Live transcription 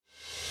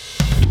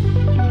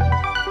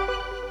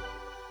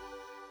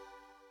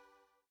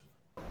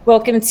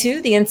Welcome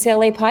to the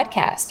NCLA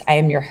podcast. I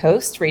am your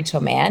host,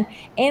 Rachel Mann,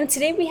 and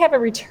today we have a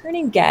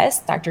returning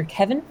guest, Dr.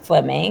 Kevin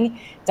Fleming.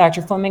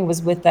 Dr. Fleming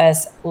was with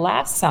us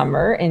last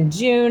summer in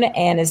June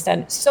and has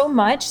done so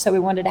much, so we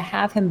wanted to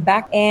have him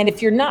back. And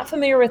if you're not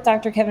familiar with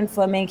Dr. Kevin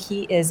Fleming,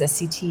 he is a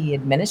CTE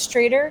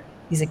administrator,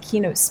 he's a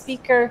keynote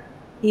speaker.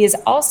 He is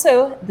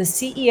also the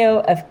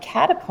CEO of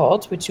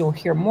Catapult, which you'll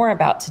hear more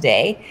about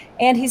today,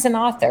 and he's an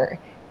author.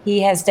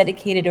 He has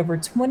dedicated over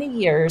 20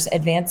 years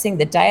advancing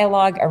the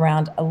dialogue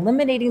around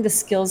eliminating the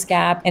skills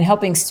gap and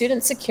helping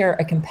students secure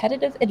a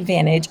competitive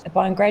advantage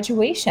upon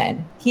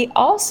graduation. He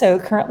also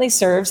currently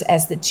serves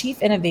as the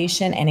Chief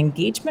Innovation and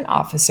Engagement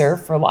Officer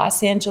for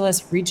Los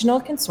Angeles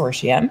Regional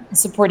Consortium,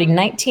 supporting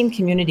 19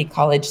 community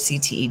college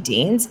CTE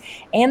deans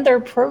and their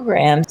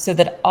programs so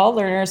that all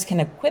learners can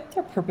equip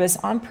their purpose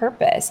on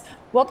purpose.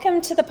 Welcome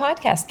to the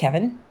podcast,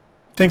 Kevin.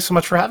 Thanks so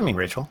much for having me,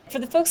 Rachel. For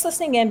the folks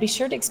listening in, be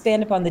sure to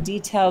expand upon the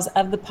details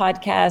of the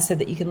podcast so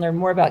that you can learn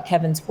more about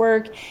Kevin's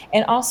work,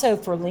 and also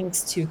for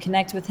links to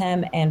connect with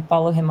him and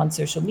follow him on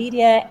social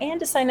media and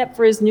to sign up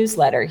for his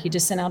newsletter. He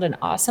just sent out an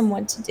awesome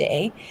one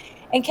today.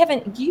 And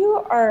Kevin,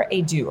 you are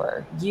a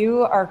doer.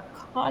 You are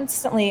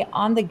constantly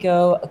on the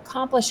go,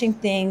 accomplishing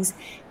things.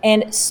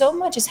 And so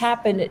much has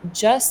happened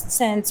just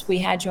since we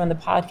had you on the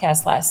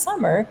podcast last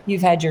summer.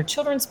 You've had your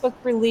children's book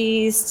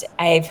released.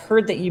 I've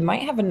heard that you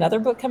might have another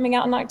book coming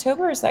out in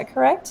October. Is that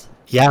correct?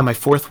 Yeah, my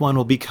fourth one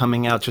will be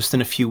coming out just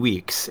in a few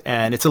weeks.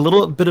 And it's a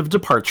little bit of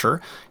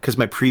departure because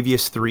my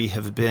previous three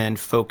have been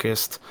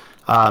focused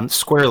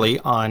squarely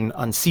on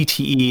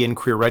CTE and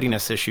career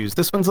readiness issues.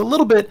 This one's a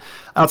little bit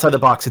outside the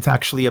box. It's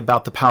actually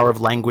about the power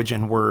of language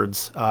and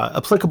words,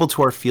 applicable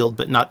to our field,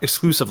 but not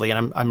exclusively.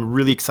 And I'm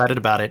really excited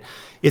about it.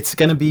 It's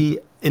going to be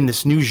in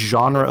this new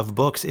genre of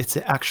books. It's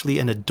actually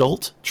an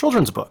adult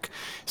children's book.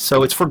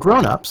 So it's for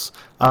grown-ups.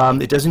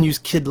 It doesn't use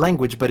kid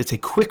language, but it's a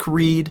quick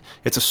read.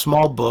 It's a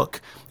small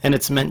book, and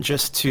it's meant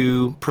just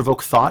to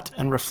provoke thought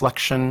and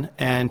reflection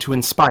and to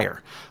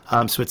inspire.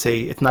 So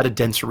it's not a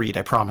dense read,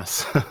 I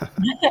promise.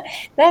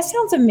 That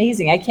sounds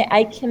amazing.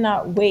 I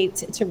cannot wait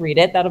to read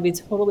it. That'll be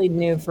totally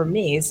new for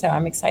me. So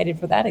I'm excited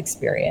for that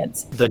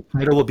experience. The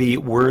title will be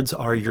Words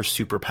Are Your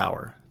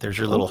Superpower. There's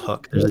your little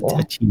hook. There's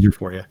a teaser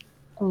for you.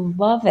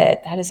 Love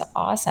it. That is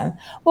awesome.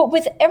 Well,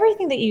 with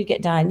everything that you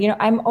get done,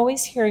 I'm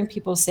always hearing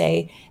people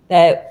say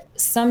that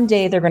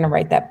someday they're going to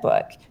write that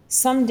book.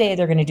 Someday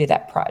they're going to do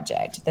that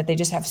project, that they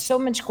just have so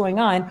much going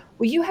on.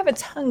 Well, you have a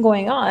ton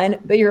going on,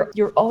 but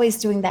you're always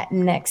doing that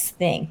next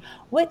thing.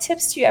 What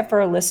tips do you have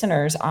for our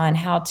listeners on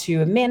how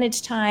to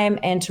manage time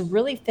and to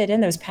really fit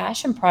in those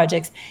passion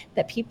projects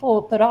that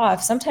people put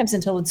off sometimes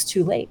until it's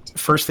too late?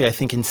 Firstly, I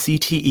think in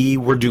CTE,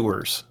 we're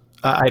doers.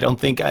 I don't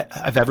think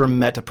I've ever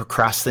met a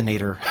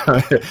procrastinator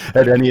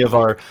at any of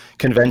our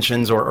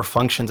conventions or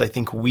functions. I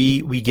think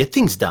we get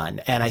things done.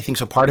 And I think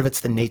so part of it's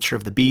the nature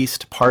of the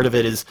beast. Part of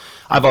it is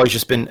I've always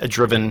just been a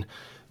driven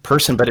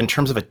person. But in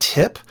terms of a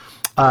tip,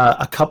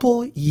 a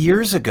couple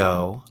years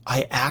ago,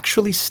 I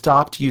actually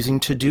stopped using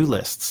to-do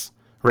lists,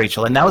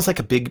 Rachel. And that was like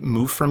a big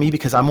move for me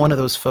because I'm one of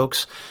those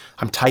folks.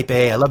 I'm type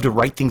A. I love to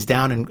write things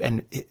down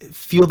and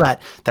feel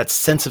that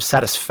sense of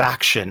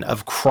satisfaction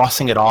of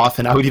crossing it off.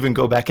 And I would even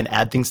go back and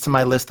add things to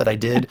my list that I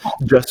did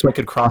just so I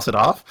could cross it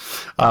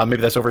off. Maybe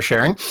that's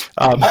oversharing.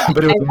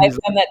 But I've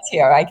done that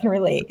too. I can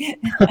relate.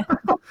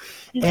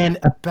 And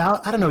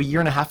about, a year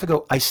and a half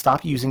ago, I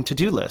stopped using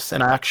to-do lists.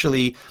 And I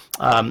actually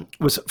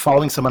was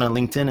following someone on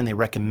LinkedIn and they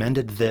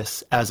recommended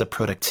this as a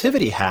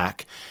productivity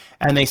hack.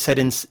 And they said,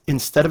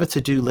 instead of a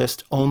to-do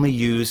list, only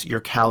use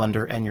your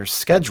calendar and your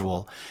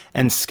schedule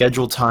and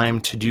schedule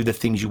time to do the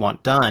things you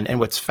want done.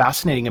 And what's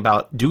fascinating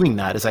about doing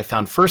that is I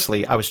found,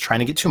 firstly, I was trying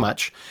to get too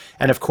much.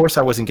 And of course,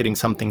 I wasn't getting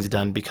some things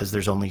done because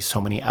there's only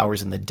so many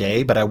hours in the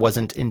day, but I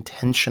wasn't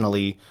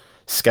intentionally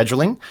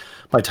scheduling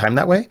my time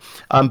that way.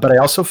 But I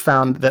also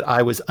found that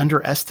I was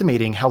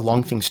underestimating how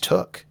long things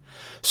took.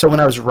 So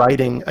when I was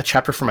writing a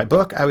chapter for my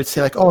book, I would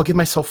say I'll give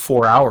myself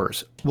 4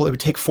 hours. Well, it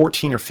would take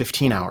 14 or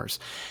 15 hours.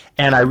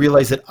 And I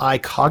realized that I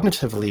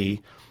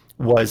cognitively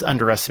was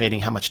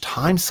underestimating how much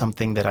time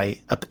something that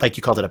like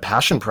you called it, a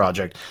passion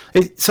project.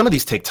 Some of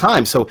these take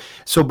time. So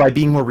by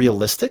being more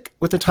realistic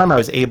with the time, I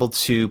was able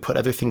to put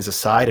other things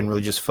aside and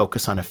really just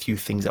focus on a few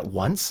things at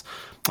once.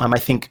 I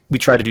think we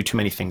try to do too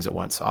many things at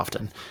once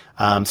often.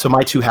 So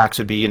my two hacks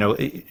would be,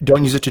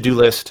 don't use a to-do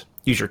list.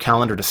 Use your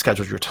calendar to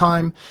schedule your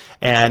time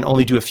and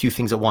only do a few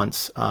things at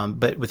once.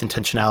 But with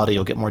intentionality,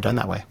 you'll get more done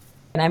that way.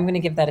 And I'm going to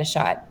give that a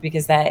shot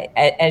because that,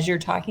 as you're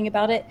talking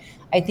about it,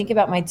 I think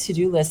about my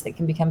to-do list that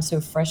can become so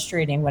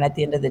frustrating when at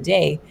the end of the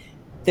day,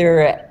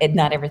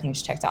 not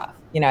everything's checked off.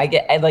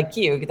 I like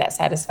you get that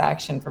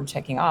satisfaction from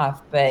checking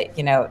off, but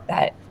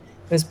that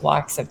those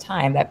blocks of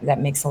time that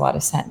makes a lot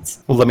of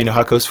sense. Well, let me know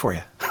how it goes for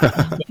you.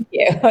 Thank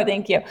you.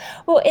 Thank you.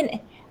 Well,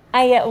 and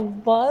I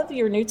love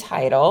your new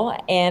title,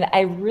 and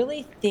I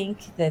really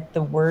think that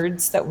the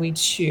words that we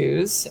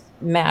choose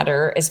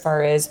matter as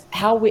far as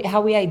how we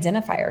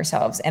identify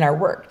ourselves and our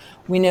work.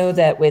 We know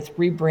that with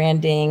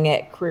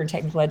rebranding career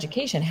technical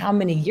education, how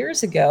many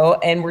years ago,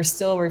 and we're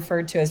still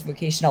referred to as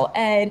vocational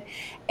ed,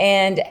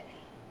 and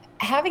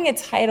having a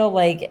title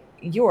like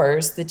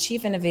yours, the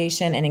Chief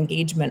Innovation and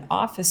Engagement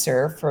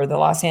Officer for the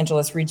Los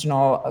Angeles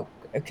Regional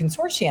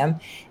Consortium,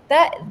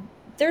 that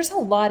there's a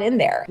lot in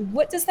there.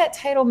 What does that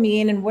title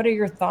mean, and what are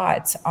your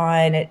thoughts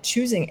on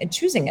choosing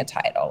a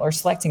title or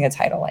selecting a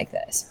title like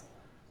this?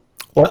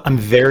 Well, I'm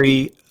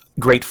very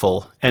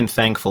grateful and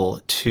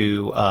thankful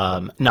to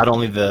not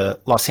only the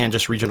Los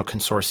Angeles Regional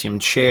Consortium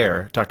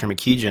chair, Dr.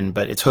 McKeegan,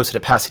 but it's hosted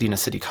at Pasadena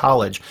City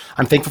College.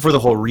 I'm thankful for the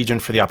whole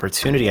region for the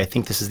opportunity. I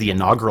think this is the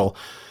inaugural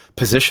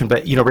position.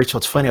 But Rachel,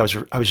 it's funny.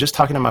 I was just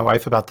talking to my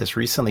wife about this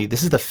recently.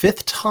 This is the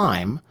fifth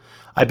time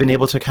I've been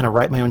able to kind of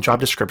write my own job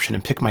description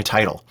and pick my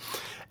title.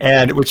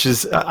 And which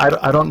is,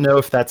 I don't know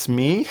if that's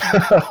me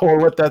or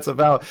what that's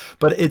about,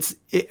 but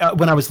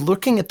when I was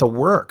looking at the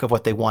work of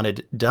what they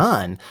wanted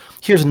done,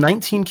 here's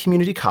 19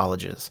 community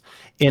colleges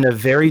in a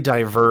very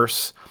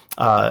diverse,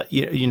 a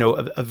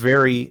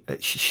very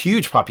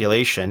huge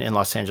population in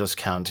Los Angeles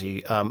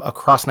County,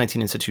 across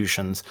 19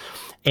 institutions,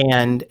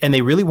 and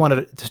they really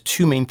wanted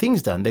two main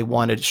things done. They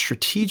wanted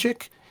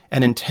strategic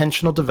and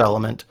intentional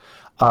development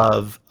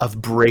of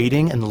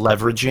braiding and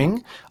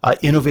leveraging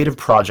innovative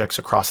projects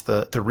across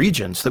the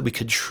region so that we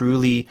could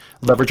truly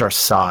leverage our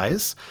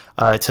size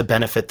to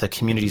benefit the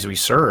communities we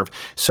serve.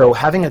 So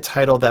having a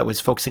title that was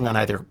focusing on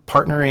either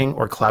partnering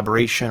or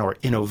collaboration or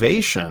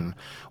innovation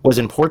was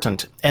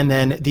important. And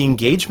then the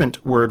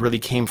engagement word really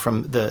came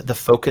from the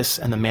focus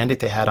and the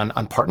mandate they had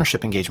on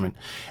partnership engagement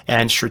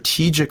and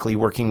strategically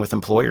working with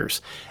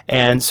employers.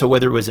 And so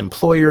whether it was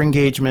employer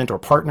engagement or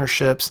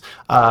partnerships,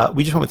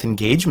 we just went with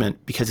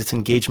engagement because it's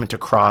engagement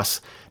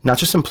across not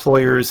just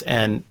employers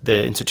and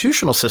the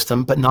institutional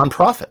system, but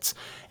nonprofits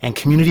and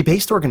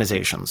community-based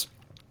organizations.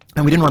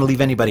 And we didn't want to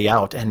leave anybody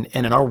out. And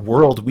in our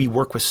world, we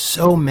work with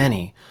so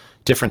many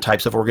different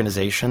types of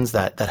organizations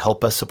that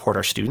help us support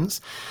our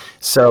students.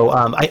 So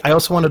I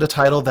also wanted a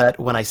title that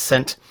when I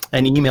sent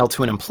an email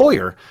to an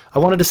employer, I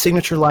wanted a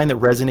signature line that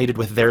resonated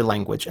with their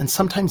language. And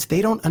sometimes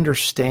they don't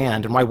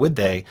understand, and why would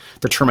they,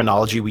 the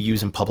terminology we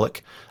use in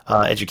public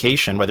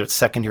education, whether it's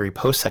secondary,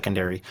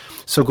 post-secondary.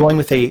 So going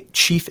with a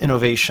Chief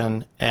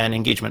Innovation and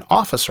Engagement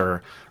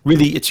Officer,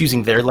 really it's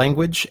using their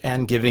language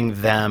and giving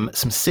them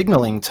some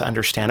signaling to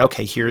understand,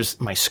 okay, here's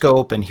my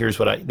scope and here's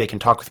what they can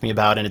talk with me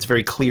about. And it's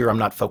very clear I'm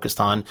not focused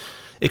on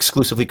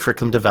exclusively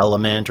curriculum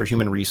development or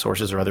human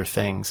resources or other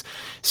things.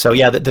 So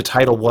yeah, the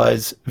title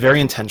was very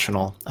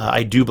intentional.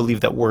 I do believe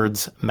that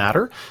words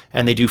matter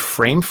and they do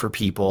frame for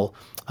people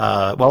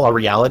our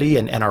reality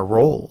and our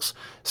roles.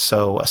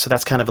 So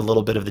that's kind of a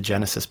little bit of the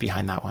genesis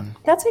behind that one.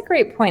 That's a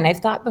great point.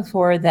 I've thought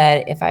before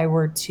that if I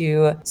were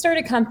to start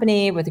a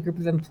company with a group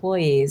of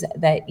employees,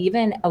 that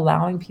even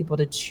allowing people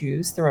to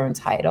choose their own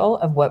title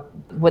of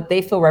what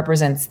they feel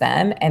represents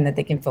them and that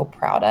they can feel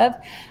proud of,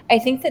 I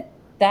think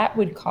that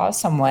would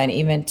cause someone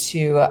even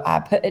to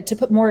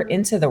put more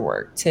into the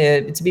work,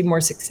 to be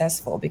more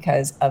successful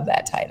because of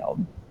that title.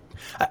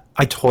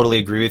 I totally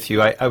agree with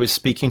you. I was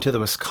speaking to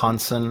the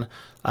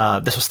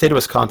state of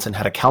Wisconsin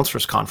had a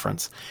counselors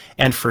conference.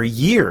 And for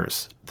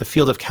years, the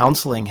field of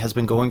counseling has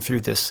been going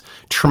through this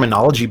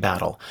terminology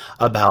battle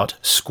about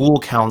school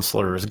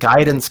counselors,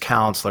 guidance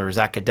counselors,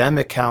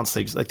 academic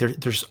counselors. Like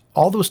there's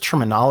all those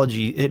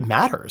terminology, it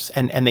matters.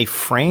 And they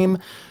frame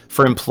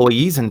for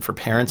employees and for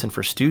parents and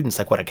for students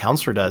like what a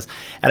counselor does.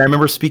 And I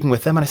remember speaking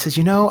with them and I said,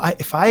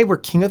 if I were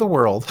king of the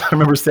world, I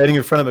remember standing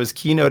in front of them, I was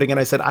keynoting, and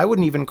I said, I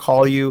wouldn't even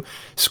call you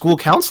school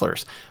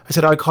counselors. I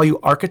said, I would call you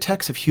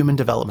architects of human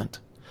development,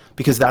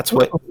 because that's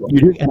what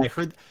you do. And I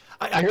heard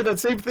that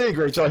same thing,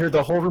 Rachel. I heard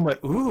the whole room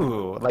went,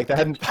 ooh, like that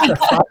hadn't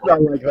thought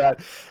about it like that.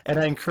 And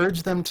I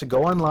encouraged them to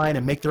go online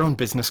and make their own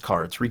business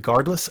cards,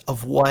 regardless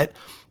of what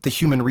the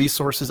human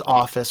resources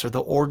office or the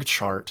org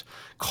chart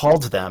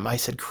called them. I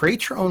said,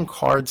 create your own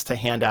cards to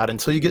hand out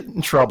until you get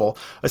in trouble.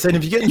 I said,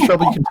 if you get in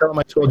trouble, you can tell them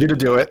I told you to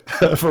do it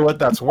for what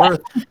that's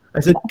worth.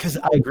 I said, because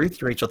I agree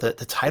with you, Rachel, that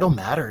the title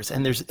matters.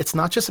 And it's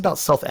not just about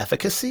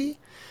self-efficacy,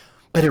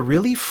 but it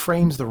really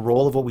frames the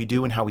role of what we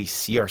do and how we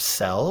see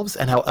ourselves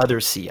and how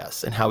others see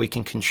us and how we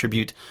can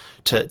contribute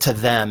to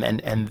them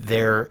and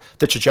the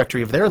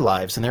trajectory of their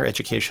lives and their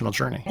educational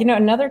journey.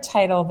 Another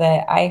title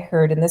that I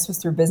heard, and this was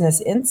through Business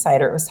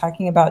Insider, it was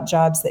talking about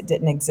jobs that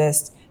didn't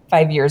exist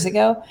 5 years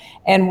ago.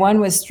 And one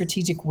was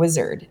Strategic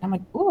Wizard. I'm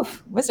like, ooh,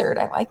 wizard,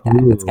 I like that.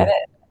 It's got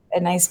a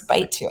nice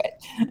bite to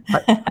it.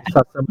 I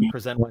saw someone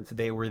present one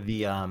today where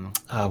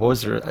what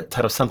was their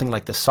title? Something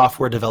like the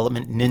Software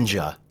Development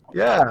Ninja.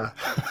 Yeah.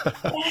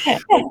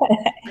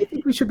 I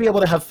think we should be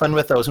able to have fun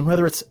with those, and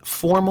whether it's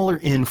formal or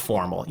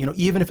informal,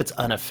 even if it's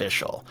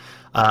unofficial,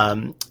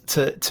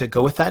 to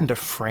go with that and to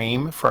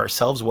frame for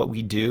ourselves what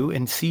we do.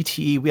 In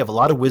CTE, we have a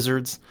lot of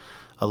wizards,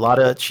 a lot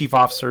of chief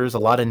officers, a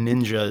lot of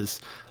ninjas,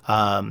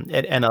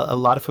 and a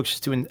lot of folks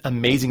just doing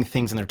amazing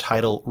things, and their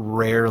title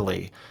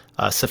rarely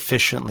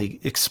sufficiently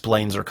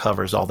explains or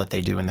covers all that they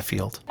do in the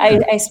field.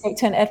 I spoke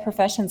to an ed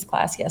professions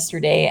class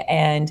yesterday,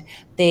 and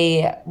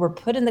they were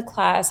put in the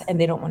class and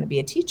they don't want to be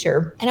a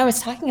teacher. And I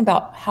was talking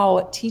about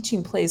how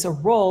teaching plays a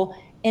role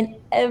in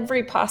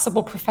every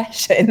possible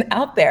profession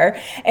out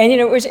there. And,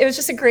 it was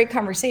just a great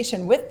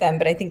conversation with them.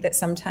 But I think that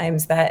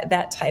sometimes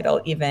that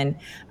title even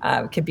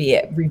could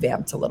be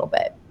revamped a little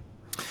bit.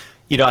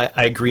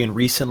 I agree. And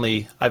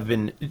recently, I've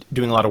been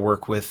doing a lot of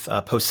work with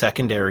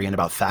post-secondary and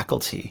about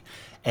faculty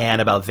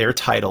and about their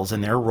titles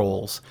and their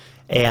roles.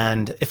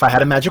 And if I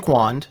had a magic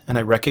wand, and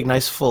I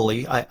recognize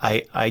fully,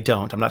 I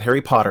don't, I'm not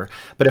Harry Potter,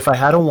 but if I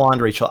had a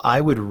wand, Rachel,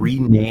 I would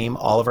rename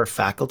all of our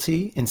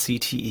faculty in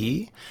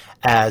CTE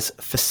as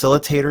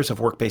facilitators of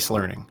work-based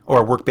learning, or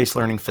a work-based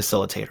learning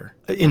facilitator.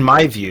 In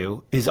my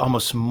view, is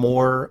almost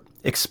more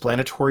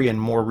explanatory and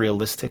more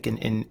realistic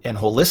and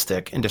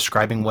holistic in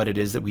describing what it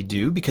is that we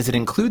do, because it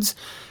includes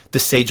the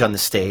sage on the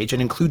stage,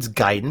 it includes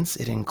guidance,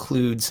 it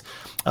includes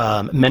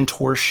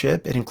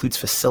mentorship, it includes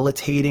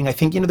facilitating. I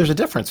think there's a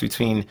difference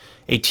between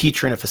a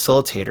teacher and a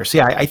facilitator. So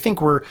yeah, I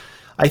think we're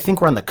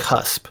on the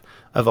cusp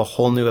of a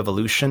whole new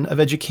evolution of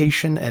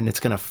education, and it's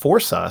going to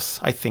force us,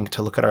 I think,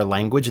 to look at our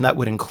language, and that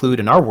would include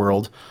in our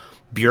world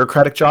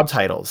bureaucratic job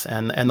titles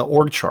and the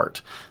org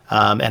chart,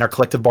 and our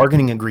collective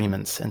bargaining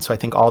agreements. And so I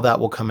think all that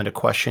will come into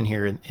question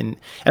here, and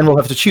we'll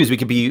have to choose. We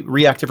could be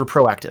reactive or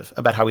proactive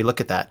about how we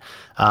look at that.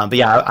 But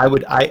yeah,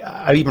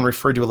 I even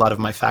refer to a lot of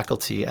my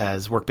faculty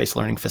as work-based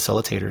learning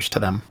facilitators to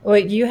them. Well,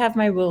 you have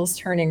my wheels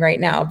turning right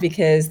now,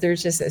 because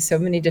there's just so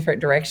many different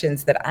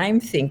directions that I'm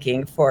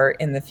thinking for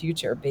in the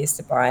future based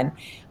upon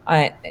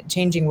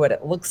changing what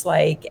it looks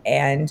like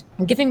and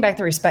giving back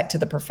the respect to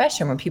the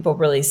profession when people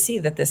really see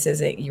that this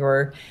isn't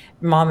your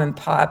mom and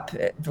pop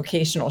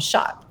vocational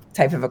shop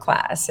type of a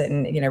class,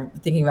 and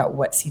thinking about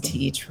what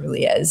CTE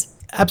truly is.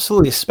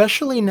 Absolutely,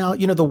 especially now,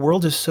 the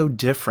world is so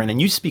different, and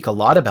you speak a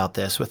lot about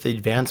this with the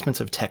advancements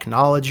of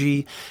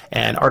technology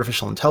and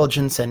artificial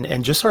intelligence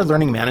and just our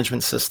learning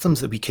management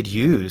systems that we could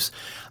use.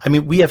 I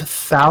mean, we have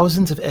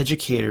thousands of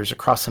educators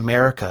across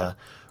America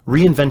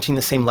reinventing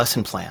the same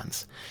lesson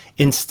plans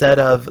instead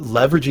of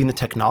leveraging the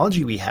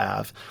technology we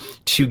have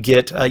to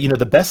get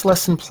the best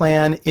lesson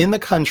plan in the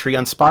country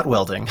on spot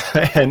welding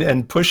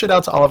and push it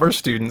out to all of our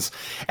students,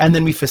 and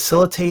then we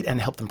facilitate and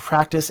help them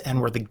practice,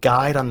 and we're the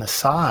guide on the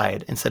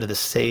side instead of the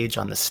sage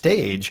on the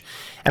stage.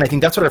 And I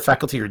think that's what our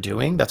faculty are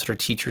doing, that's what our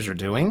teachers are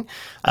doing,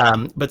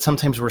 but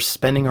sometimes we're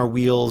spinning our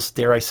wheels,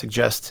 dare I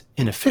suggest,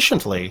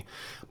 inefficiently,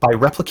 by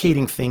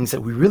replicating things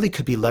that we really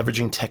could be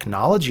leveraging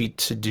technology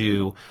to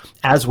do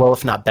as well,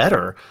 if not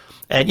better.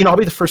 And I'll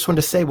be the first one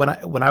to say, when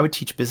I would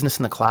teach business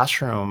in the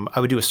classroom, I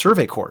would do a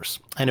survey course,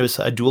 and it was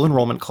a dual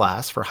enrollment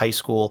class for high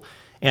school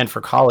and for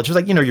college. It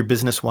was like your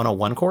business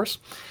 101 course,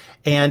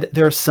 and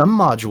there are some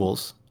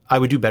modules I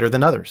would do better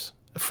than others.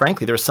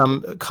 Frankly, there was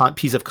some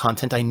piece of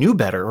content I knew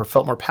better or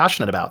felt more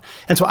passionate about,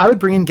 and so I would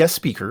bring in guest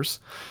speakers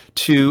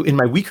in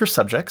my weaker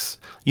subjects,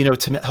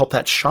 to help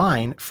that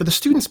shine for the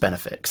students'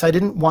 benefit, because I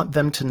didn't want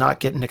them to not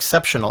get an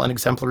exceptional and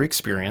exemplary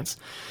experience.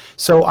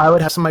 So I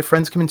would have some of my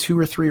friends come in 2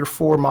 or 3 or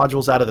 4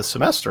 modules out of the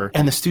semester,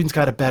 and the students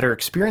got a better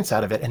experience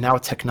out of it. And now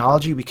with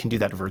technology, we can do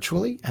that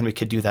virtually, and we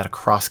could do that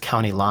across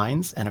county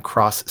lines and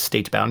across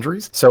state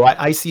boundaries. So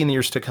I see in the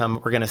years to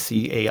come, we're going to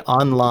see a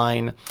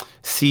online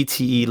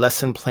CTE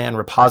lesson plan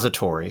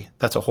repository.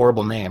 That's a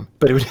horrible name,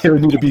 but it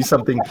would need to be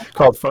something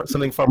called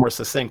something far more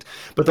succinct.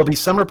 But there'll be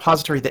some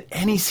repository that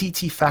any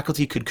CT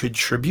faculty could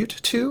contribute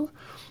to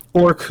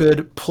or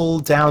could pull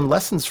down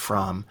lessons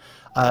from,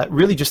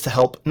 really just to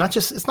help,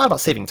 it's not about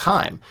saving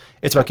time,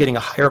 it's about getting a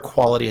higher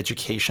quality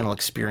educational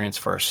experience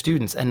for our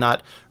students and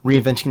not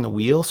reinventing the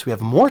wheel, so we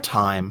have more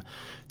time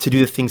to do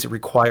the things that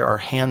require our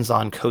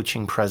hands-on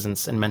coaching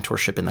presence and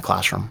mentorship in the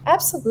classroom.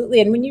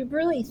 Absolutely. And when you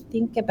really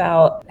think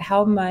about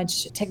how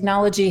much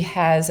technology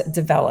has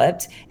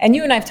developed, and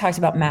you and I have talked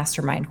about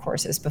mastermind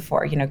courses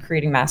before,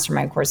 creating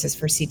mastermind courses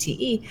for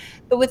CTE,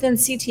 but within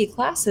CTE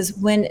classes,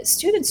 when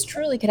students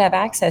truly could have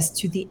access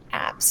to the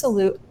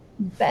absolute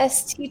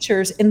best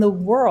teachers in the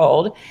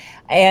world,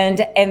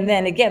 and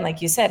then again,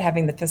 like you said,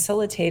 having the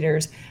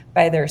facilitators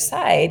by their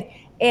side.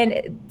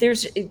 And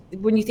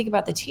when you think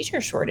about the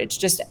teacher shortage,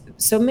 just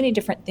so many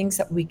different things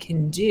that we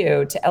can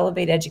do to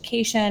elevate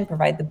education,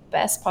 provide the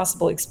best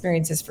possible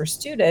experiences for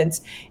students,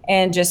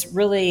 and just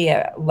really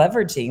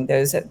leveraging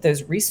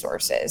those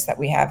resources that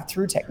we have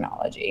through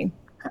technology.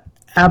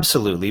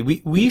 Absolutely.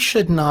 We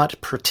should not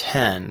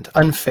pretend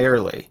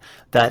unfairly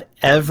that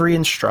every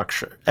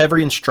instructor,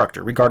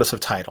 regardless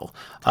of title,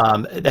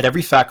 that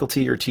every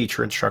faculty or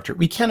teacher, instructor,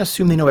 we can't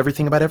assume they know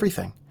everything about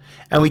everything.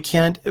 And we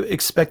can't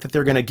expect that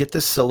they're going to get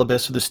the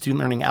syllabus or the student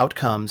learning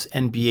outcomes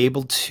and be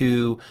able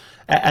to,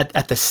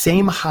 at the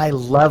same high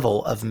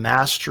level of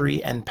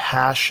mastery and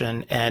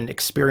passion and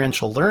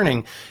experiential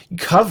learning,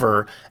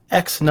 cover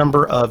X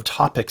number of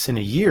topics in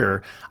a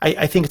year.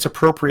 I think it's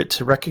appropriate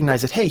to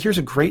recognize that, hey, here's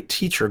a great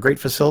teacher, a great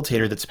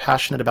facilitator that's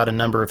passionate about a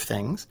number of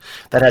things,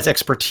 that has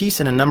expertise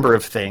in a number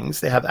of things.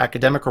 They have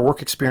academic or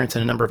work experience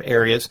in a number of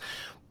areas.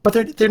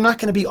 But they're not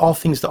going to be all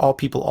things to all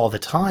people all the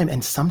time.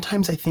 And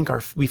sometimes I think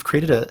we've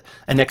created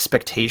an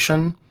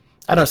expectation.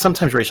 I don't know,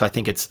 sometimes, Rachel, I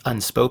think it's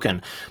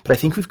unspoken, but I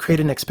think we've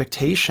created an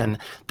expectation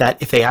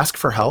that if they ask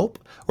for help,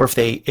 or if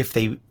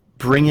they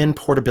bring in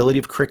portability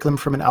of curriculum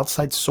from an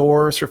outside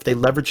source, or if they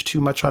leverage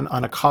too much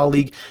on a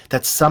colleague,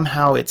 that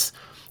somehow it's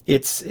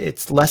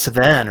less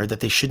than, or that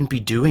they shouldn't be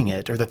doing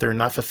it, or that they're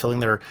not fulfilling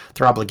their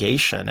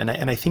obligation.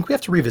 And I think we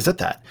have to revisit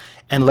that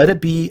and let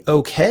it be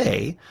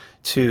okay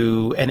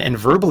to and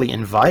verbally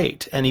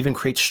invite and even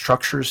create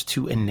structures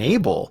to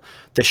enable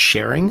the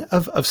sharing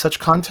of such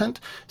content.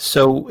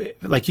 So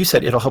like you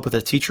said, it'll help with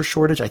the teacher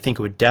shortage. I think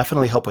it would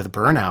definitely help with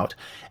burnout,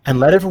 and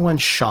let everyone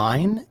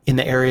shine in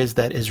the areas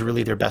that is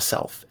really their best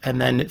self, and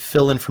then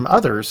fill in from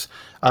others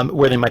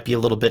where they might be a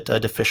little bit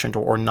deficient,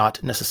 or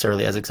not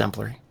necessarily as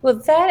exemplary. Well,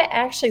 that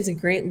actually is a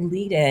great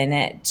lead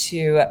in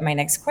to my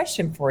next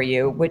question for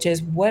you, which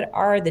is, what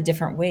are the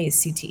different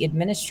ways CTE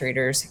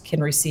administrators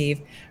can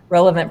receive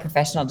relevant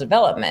professional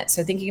development?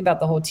 So thinking about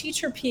the whole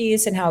teacher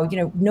piece and how,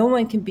 no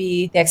one can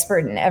be the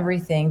expert in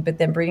everything, but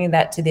then bringing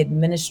that to the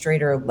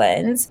administrator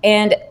lens.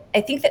 And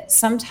I think that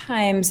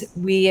sometimes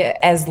we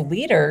as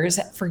leaders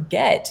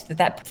forget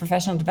that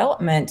professional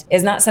development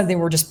is not something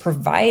we're just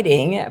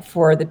providing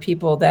for the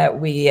people that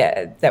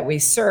we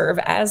serve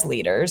as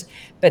leaders,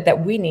 but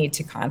that we need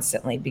to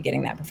constantly be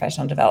getting that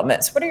professional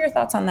development. So what are your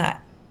thoughts on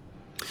that?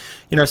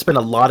 I spent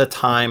a lot of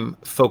time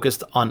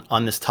focused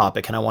on this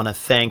topic, and I want to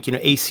thank,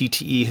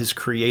 ACTE has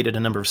created a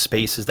number of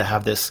spaces to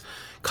have this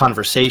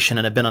conversation,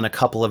 and I've been on a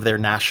couple of their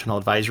national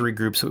advisory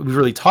groups. We've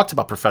really talked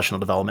about professional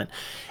development.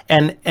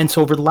 And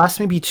so over the last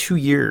maybe 2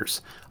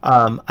 years,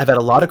 I've had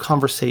a lot of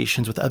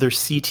conversations with other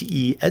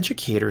CTE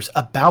educators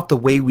about the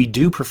way we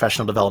do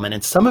professional development.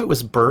 And some of it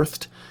was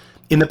birthed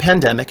in the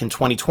pandemic in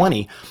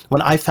 2020,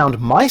 when I found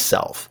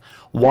myself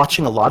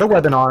watching a lot of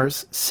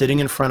webinars, sitting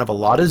in front of a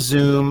lot of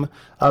Zoom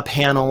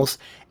panels.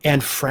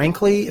 And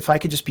frankly, if I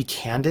could just be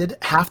candid,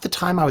 half the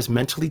time I was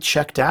mentally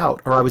checked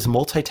out, or I was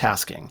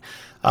multitasking,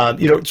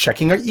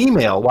 checking our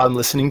email while I'm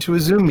listening to a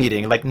Zoom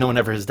meeting. Like, no one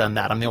ever has done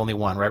that. I'm the only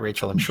one, right,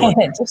 Rachel? I'm sure.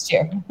 Just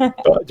you.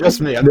 Just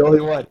me. I'm the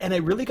only one. And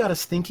it really got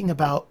us thinking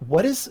about,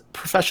 what is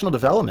professional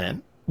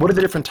development? What are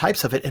the different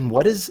types of it, and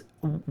what is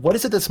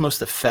it that's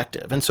most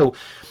effective? And so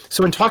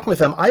in talking with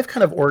them, I've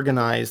kind of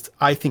organized,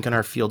 I think, in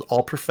our field,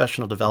 all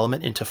professional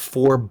development into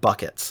 4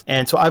 buckets.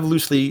 And so I've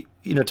loosely,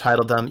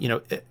 titled them,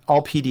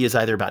 all PD is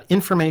either about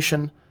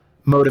information,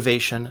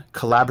 motivation,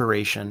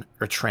 collaboration,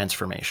 or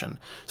transformation.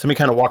 So let me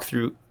kind of walk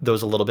through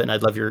those a little bit, and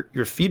I'd love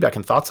your feedback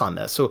and thoughts on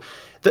this. So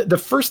the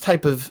first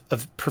type of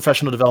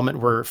professional development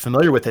we're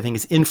familiar with, I think,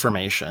 is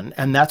information.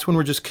 And that's when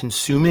we're just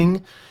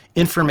consuming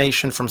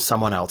information from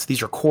someone else.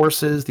 These are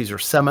courses, these are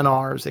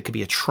seminars, it could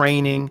be a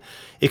training,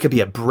 it could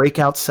be a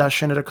breakout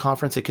session at a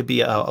conference, it could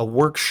be a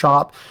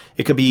workshop,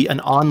 it could be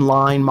an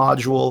online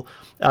module,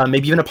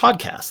 maybe even a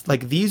podcast.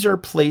 Like, these are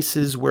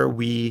places where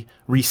we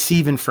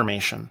receive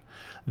information.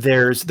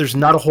 There's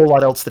not a whole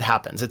lot else that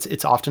happens.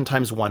 It's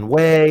oftentimes one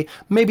way.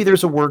 Maybe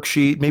there's a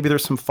worksheet, maybe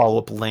there's some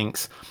follow-up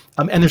links,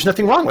 and there's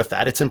nothing wrong with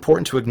that. It's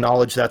important to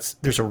acknowledge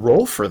there's a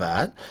role for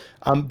that,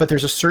 but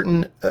there's a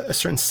certain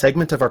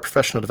segment of our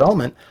professional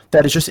development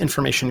that is just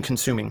information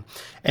consuming,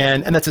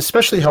 and that's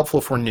especially helpful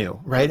if we're new,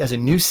 right? As a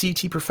new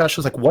CT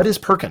professional, like, what is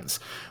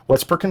Perkins?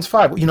 What's Perkins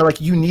 5?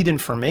 You need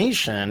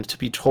information to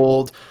be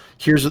told,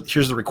 here's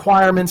the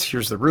requirements,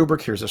 here's the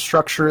rubric, here's the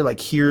structure, like,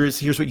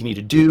 here's what you need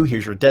to do,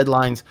 here's your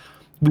deadlines.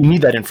 We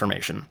need that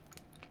information.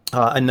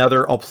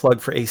 Another, I'll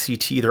plug for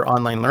ACT, their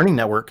online learning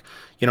network,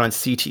 on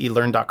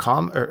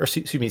ctelearn.com, or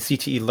excuse me,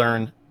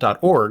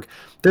 ctelearn.org.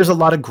 There's a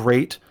lot of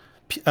great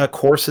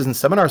courses and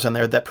seminars on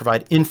there that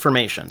provide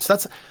information. So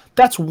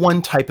that's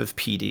one type of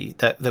PD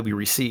that we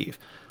receive.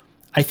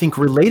 I think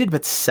related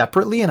but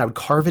separately, and I would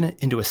carve it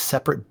into a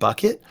separate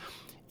bucket,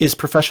 is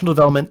professional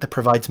development that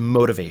provides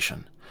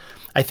motivation.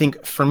 I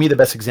think for me, the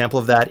best example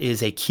of that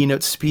is a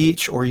keynote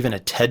speech or even a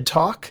TED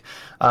Talk.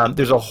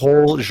 There's a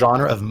whole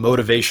genre of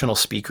motivational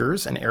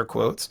speakers, and air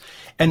quotes.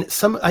 And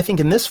I think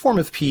in this form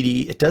of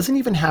PD, it doesn't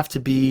even have to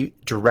be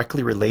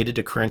directly related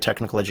to career and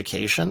technical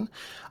education.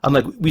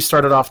 Like we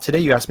started off today,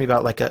 you asked me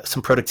about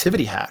some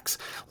productivity hacks.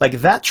 Like,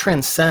 that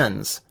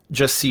transcends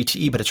just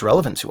CTE, but it's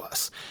relevant to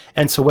us.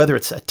 And so whether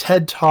it's a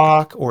TED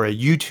Talk or a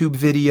YouTube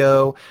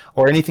video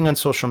or anything on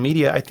social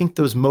media, I think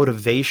those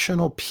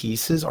motivational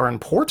pieces are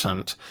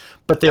important,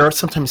 but they are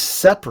sometimes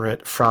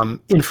separate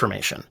from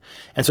information.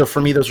 And so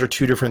for me, those are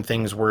 2 different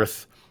things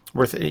worth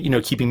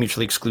keeping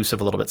mutually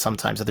exclusive a little bit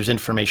sometimes, that there's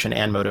information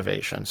and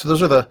motivation. So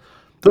those are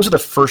the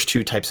first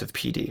 2 types of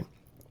PD.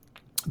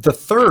 The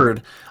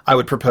third I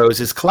would propose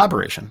is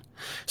collaboration.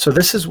 So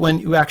this is when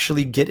you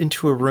actually get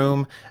into a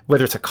room,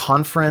 whether it's a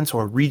conference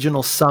or a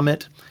regional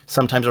summit,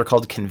 sometimes they're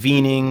called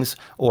convenings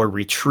or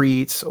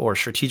retreats or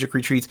strategic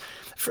retreats.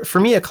 For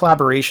me, a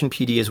collaboration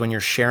PD is when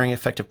you're sharing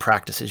effective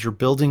practices, you're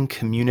building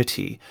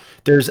community.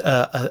 There's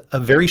a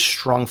very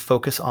strong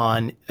focus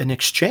on an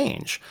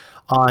exchange,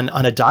 on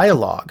a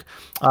dialogue.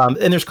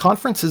 And there's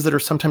conferences that are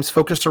sometimes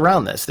focused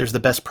around this. There's the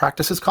Best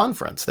Practices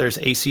Conference. There's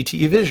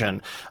ACTE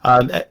Vision.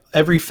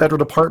 Every federal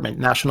department,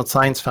 National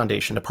Science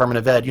Foundation, Department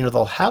of Ed,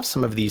 they'll have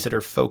some of these that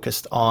are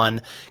focused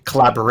on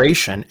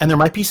collaboration. And there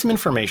might be some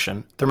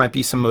information, there might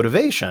be some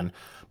motivation,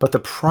 but the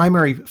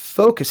primary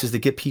focus is to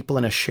get people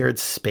in a shared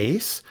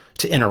space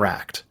to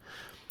interact.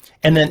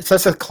 And then, so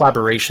that's a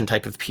collaboration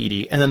type of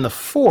PD. And then the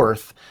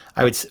fourth,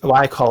 what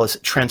I call is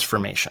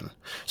transformation.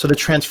 So the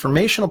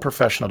transformational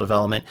professional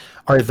development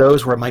are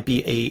those where it might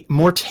be a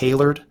more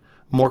tailored,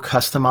 more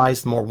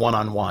customized, more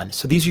one-on-one.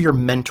 So these are your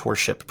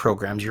mentorship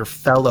programs, your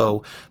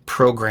fellow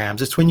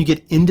programs. It's when you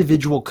get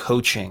individual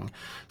coaching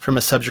from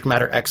a subject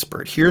matter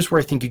expert. Here's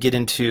where I think you get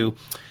into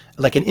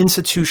like an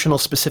institutional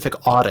specific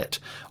audit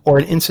or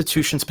an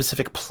institution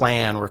specific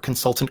plan where a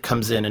consultant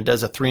comes in and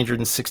does a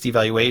 360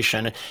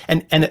 evaluation.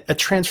 And a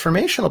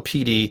transformational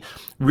PD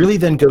really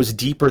then goes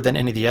deeper than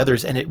any of the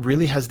others, and it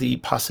really has the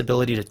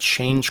possibility to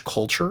change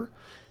culture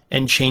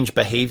and change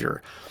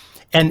behavior.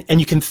 And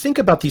you can think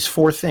about these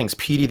four things: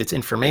 PD, that's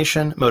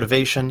information,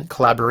 motivation,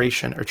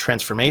 collaboration, or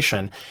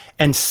transformation.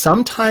 And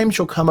sometimes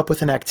you'll come up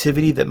with an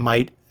activity that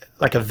might,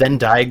 like a Venn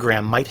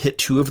diagram, might hit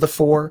two of the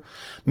four.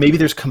 Maybe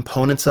there's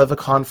components of a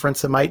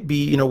conference that might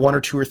be, one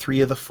or two or three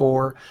of the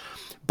four.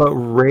 But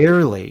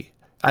rarely,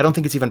 I don't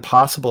think it's even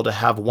possible to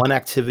have one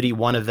activity,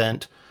 one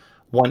event,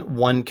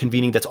 one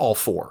convening that's all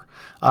four.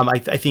 I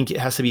think it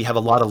has to have a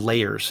lot of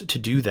layers to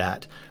do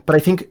that. But I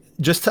think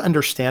just to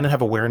understand and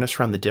have awareness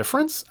around the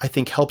difference, I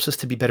think helps us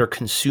to be better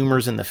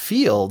consumers in the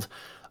field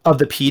of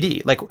the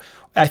PD. Like,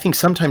 I think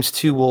sometimes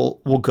too,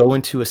 we'll go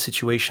into a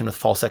situation with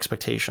false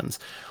expectations.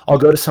 I'll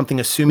go to something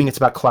assuming it's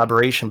about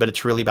collaboration, but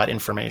it's really about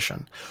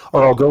information.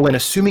 Or I'll go in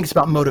assuming it's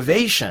about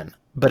motivation,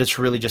 but it's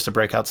really just a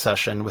breakout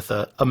session with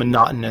a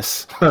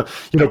monotonous,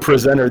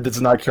 presenter that's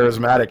not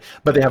charismatic,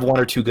 but they have one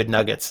or two good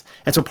nuggets.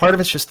 And so part of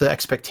it's just the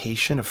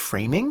expectation of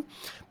framing,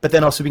 but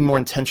then also being more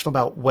intentional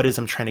about what it is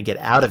I'm trying to get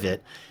out of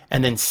it,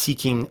 and then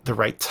seeking the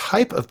right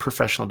type of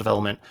professional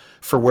development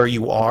for where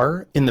you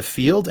are in the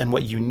field and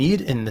what you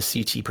need in the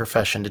CT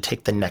profession to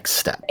take the next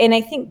step. And I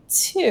think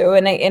too,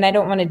 and I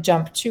don't want to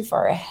jump too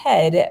far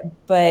ahead,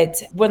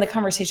 but one of the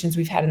conversations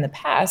we've had in the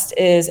past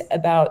is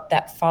about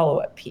that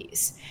follow-up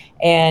piece.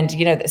 And,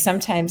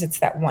 sometimes it's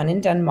that one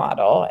and done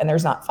model and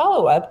there's not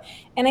follow-up.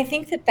 And I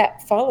think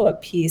that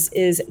follow-up piece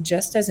is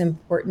just as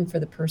important for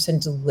the person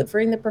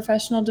delivering the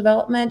professional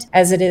development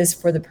as it is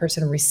for the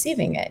person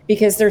receiving it.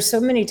 Because there's so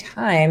many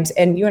times,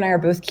 and you and I are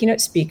both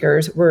keynote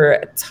speakers,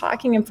 we're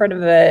talking in front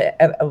of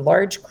a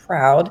large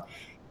crowd,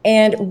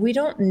 and we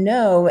don't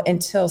know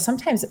until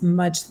sometimes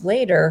much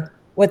later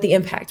what the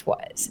impact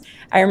was.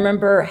 I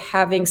remember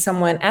having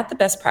someone at the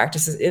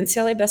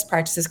NCLA Best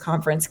Practices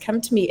Conference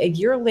come to me a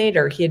year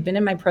later. He had been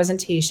in my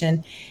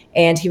presentation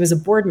and he was a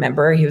board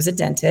member. He was a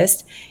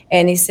dentist.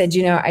 And he said,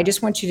 I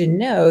just want you to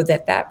know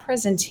that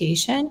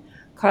presentation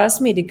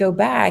caused me to go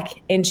back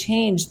and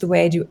change the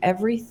way I do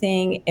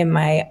everything in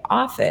my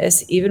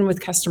office, even with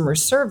customer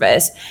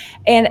service.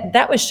 And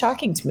that was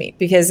shocking to me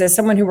because as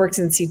someone who works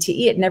in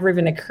CTE, it never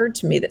even occurred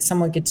to me that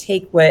someone could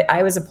take what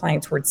I was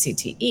applying towards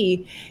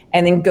CTE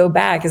and then go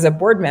back as a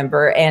board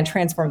member and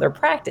transform their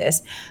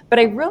practice. But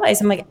I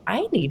realized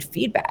I need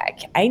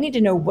feedback. I need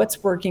to know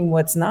what's working,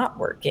 what's not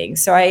working.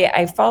 So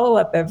I follow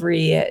up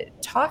every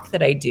talk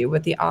that I do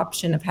with the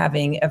option of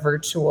having a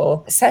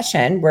virtual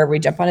session where we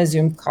jump on a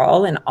Zoom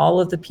call and all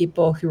of the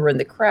people who were in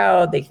the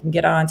crowd, they can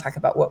get on, talk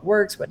about what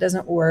works, what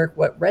doesn't work,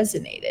 what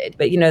resonated.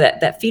 But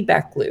that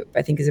feedback loop,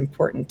 I think, is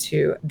important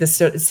to the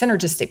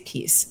synergistic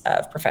piece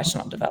of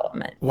professional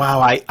development. Wow,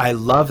 I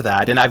love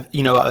that. And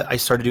I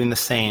started doing the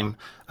same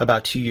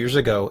about 2 years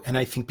ago. And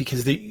I think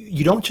because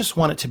you don't just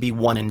want it to be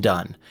one and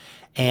done.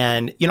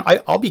 And,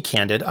 I'll be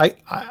candid.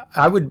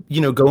 I would,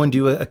 go and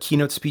do a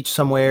keynote speech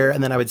somewhere,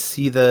 and then I would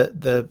see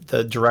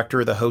the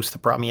director, the host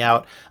that brought me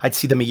out. I'd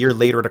see them a year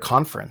later at a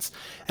conference,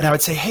 and I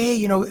would say,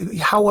 hey,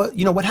 how,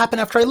 what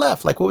happened after I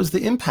left? Like, what was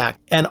the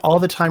impact? And all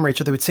the time,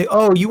 Rachel, they would say,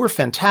 oh, you were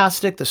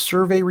fantastic. The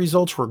survey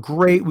results were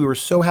great. We were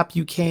so happy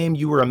you came.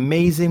 You were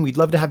amazing. We'd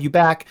love to have you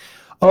back.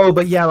 Oh,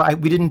 but yeah,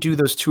 we didn't do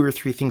those 2 or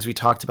 3 things we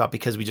talked about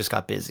because we just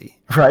got busy,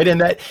 right?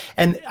 And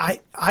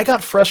I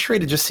got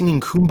frustrated just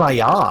singing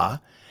Kumbaya.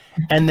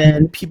 And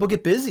then people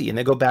get busy and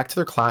they go back to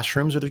their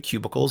classrooms or their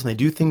cubicles and they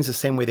do things the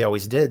same way they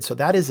always did. So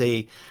that is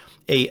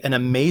an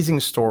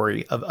amazing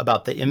story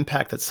about the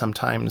impact that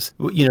sometimes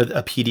a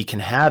PD can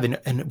have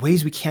in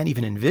ways we can't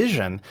even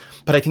envision.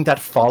 But I think that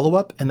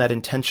follow-up and that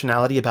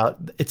intentionality about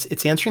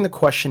it's answering the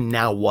question,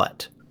 now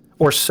what?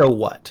 Or so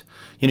what?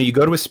 You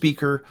go to a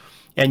speaker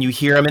and you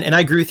hear them, and I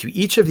agree with you.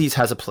 Each of these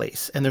has a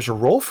place and there's a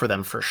role for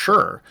them for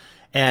sure.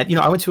 And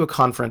I went to a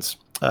conference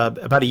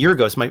about a year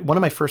ago. It's one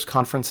of my first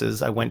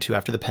conferences I went to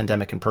after the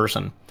pandemic in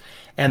person.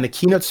 And the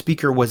keynote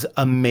speaker was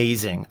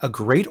amazing, a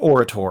great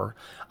orator.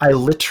 I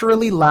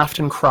literally laughed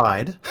and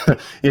cried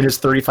in his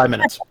 35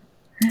 minutes.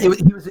 He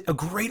was a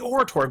great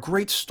orator, a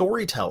great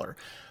storyteller.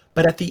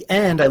 But at the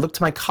end, I looked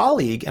to my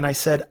colleague and I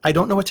said, I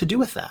don't know what to do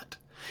with that.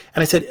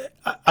 And I said,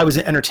 I was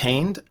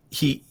entertained.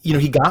 He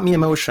got me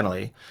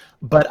emotionally,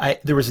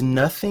 but there was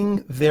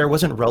nothing there,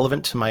 wasn't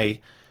relevant to my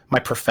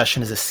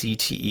profession as a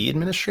CTE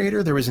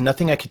administrator. There was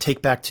nothing I could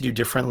take back to do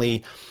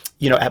differently,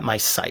 at my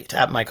site,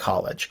 at my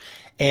college.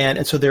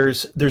 And so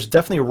there's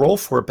definitely a role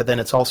for it, but then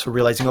it's also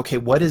realizing, okay,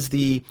 what's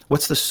the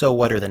so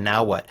what or the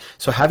now what?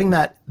 So having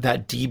that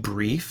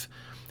debrief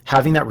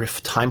having that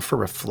time for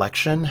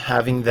reflection,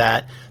 having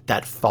that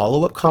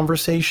follow-up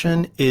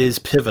conversation is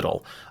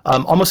pivotal,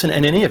 almost in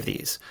any of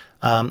these.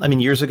 I mean,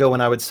 years ago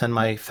when I would send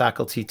my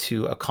faculty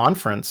to a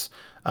conference,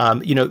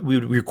 we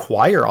would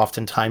require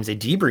oftentimes a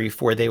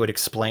debrief where they would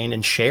explain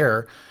and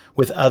share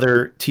with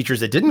other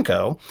teachers that didn't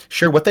go,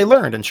 share what they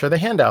learned and share the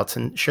handouts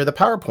and share the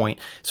PowerPoint.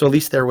 So at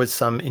least there was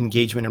some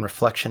engagement and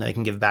reflection they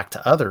can give back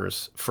to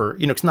others for,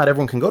 because not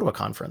everyone can go to a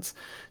conference.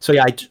 So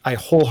yeah, I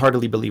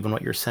wholeheartedly believe in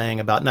what you're saying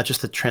about not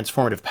just the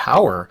transformative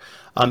power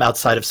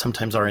outside of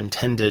sometimes our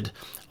intended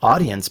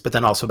audience, but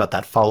then also about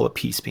that follow-up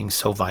piece being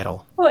so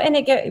vital. Well, and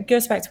it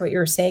goes back to what you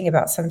were saying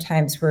about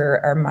sometimes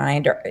where our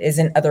mind is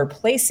in other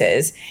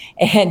places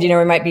and,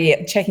 we might be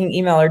checking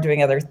email or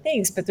doing other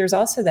things, but there's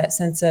also that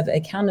sense of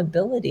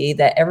accountability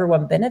that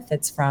everyone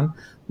benefits from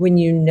when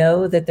you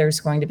know that there's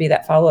going to be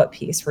that follow-up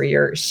piece where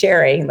you're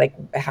sharing like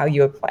how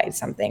you applied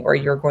something, or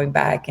you're going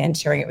back and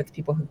sharing it with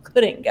people who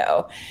couldn't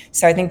go.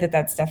 So I think that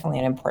that's definitely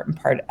an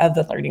important part of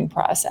the learning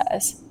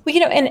process. Well,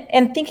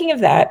 and thinking of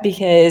that,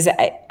 because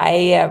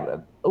I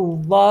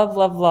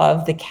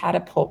love the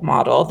catapult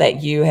model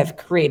that you have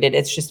created.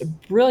 It's just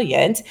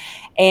brilliant.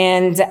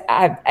 And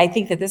I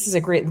think that this is a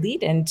great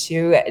lead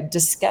into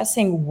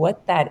discussing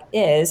what that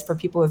is for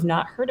people who have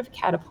not heard of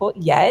catapult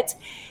yet.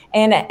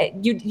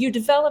 And you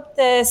developed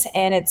this,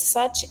 and it's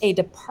such a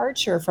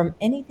departure from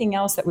anything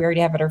else that we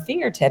already have at our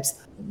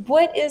fingertips.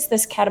 What is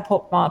this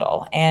catapult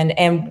model,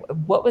 and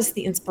what was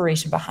the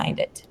inspiration behind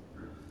it?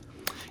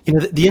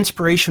 The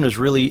inspiration was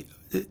really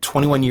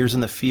 21 years in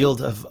the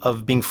field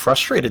of being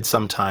frustrated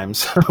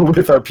sometimes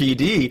with our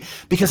PD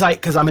because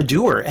I'm a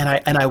doer,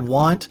 and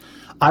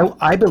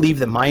I believe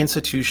that my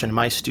institution,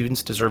 my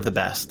students deserve the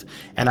best,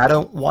 and I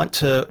don't want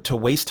to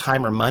waste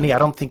time or money. I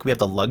don't think we have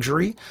the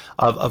luxury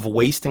of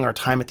wasting our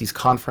time at these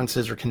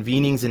conferences or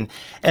convenings. And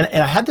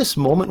I had this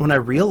moment when I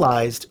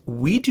realized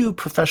we do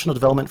professional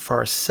development for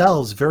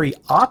ourselves very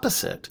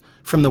opposite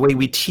from the way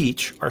we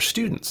teach our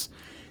students.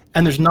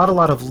 And there's not a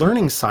lot of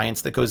learning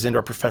science that goes into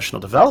our professional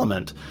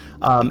development.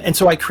 And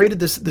so I created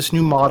this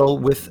new model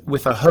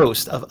with a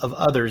host of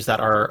others that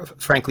are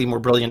frankly more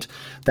brilliant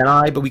than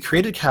I, but we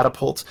created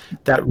catapults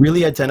that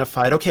really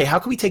identified, okay, how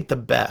can we take the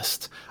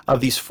best of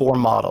these four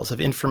models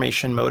of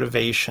information,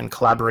 motivation,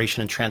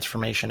 collaboration, and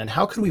transformation, and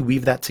how can we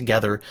weave that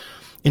together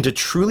into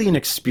truly an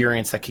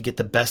experience that could get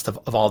the best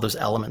of all those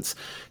elements.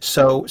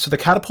 So the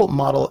catapult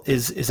model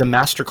is a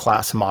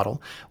masterclass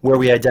model where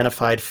we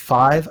identified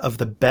 5 of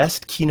the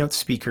best keynote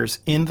speakers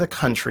in the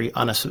country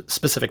on a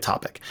specific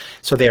topic.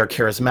 So they are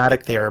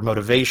charismatic, they are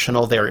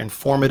motivational, they are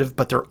informative,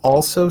 but they're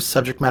also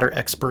subject matter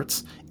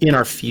experts in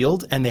our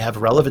field, and they have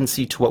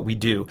relevancy to what we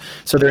do.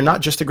 So they're not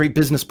just a great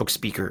business book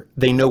speaker,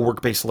 they know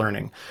work-based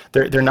learning.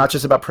 They're not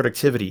just about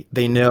productivity,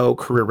 they know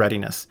career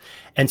readiness.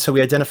 And so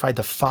we identified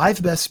the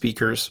 5 best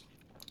speakers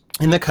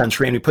in the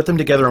country, and we put them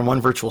together on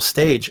one virtual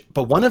stage.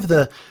 But one of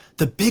the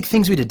big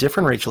things we did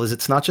different, Rachel, is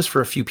it's not just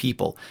for a few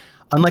people.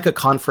 Unlike a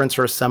conference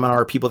or a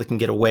seminar, or people that can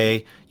get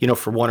away,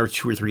 for 1 or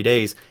 2 or 3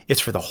 days,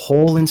 it's for the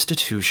whole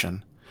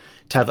institution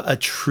to have a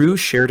true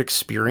shared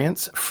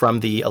experience from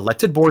the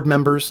elected board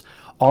members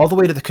all the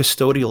way to the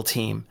custodial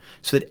team,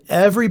 so that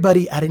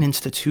everybody at an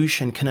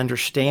institution can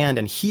understand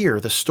and hear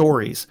the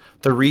stories,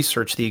 the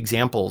research, the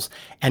examples,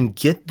 and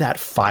get that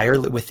fire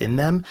lit within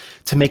them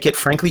to make it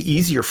frankly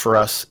easier for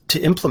us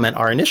to implement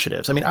our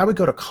initiatives. I mean, I would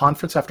go to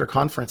conference after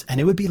conference, and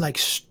it would be like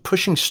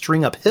pushing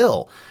string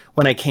uphill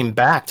when I came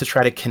back to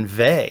try to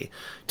convey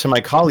to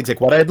my colleagues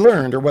like what I had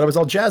learned or what I was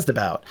all jazzed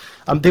about.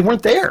 They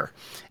weren't there.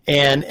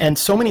 And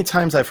so many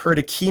times I've heard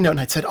a keynote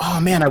and I'd said, oh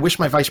man, I wish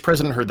my vice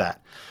president heard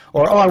that.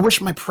 Or, oh, I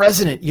wish my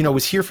president,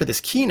 was here for this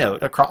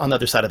keynote on the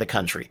other side of the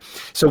country.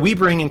 So we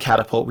bring in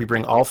Catapult, we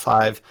bring all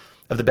 5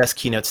 of the best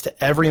keynotes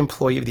to every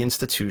employee of the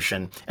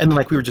institution. And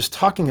like we were just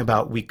talking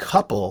about, we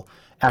couple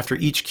after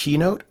each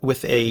keynote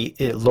with a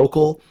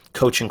local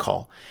coaching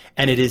call.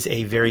 And it is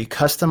a very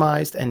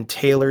customized and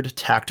tailored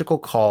tactical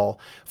call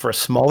for a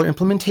smaller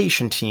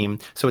implementation team.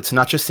 So it's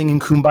not just singing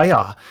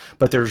Kumbaya,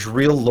 but there's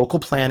real local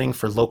planning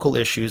for local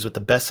issues with the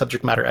best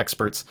subject matter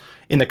experts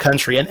in the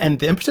country. And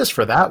the impetus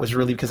for that was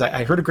really because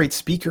I heard a great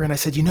speaker and I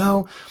said,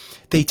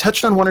 they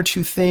touched on 1 or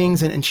 2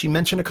 things, and she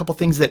mentioned a couple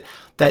things that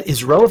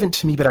is relevant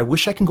to me, but I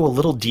wish I can go a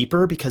little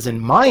deeper because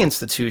in my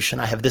institution,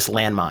 I have this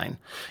landmine,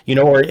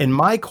 or in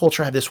my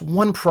culture, I have this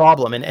one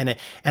problem, and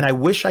I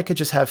wish I could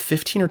just have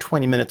 15 or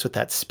 20 minutes with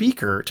that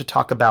speaker to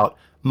talk about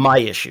my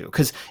issue.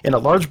 Because in a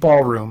large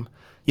ballroom,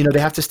 they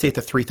have to stay at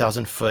the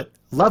 3,000 foot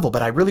level,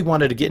 but I really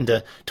wanted to get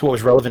into what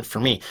was relevant for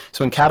me.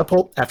 So in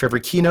Catapult, after every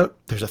keynote,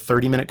 there's a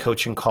 30-minute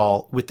coaching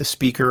call with the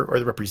speaker or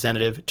the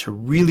representative to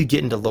really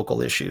get into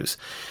local issues.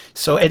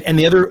 So, and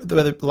the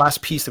other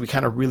last piece that we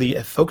kind of really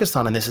focused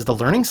on in this is the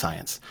learning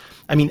science.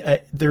 I mean,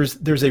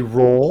 there's a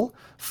role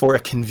for a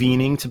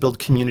convening to build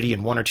community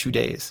in 1 or 2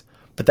 days,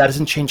 but that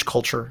doesn't change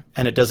culture,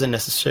 and it doesn't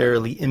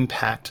necessarily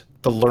impact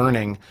the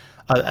learning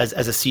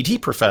as a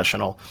CT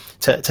professional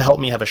to help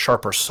me have a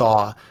sharper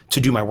saw to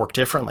do my work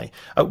differently.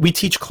 We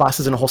teach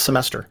classes in a whole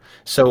semester.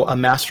 So a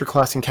master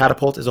class in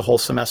Catapult is a whole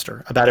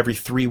semester. About every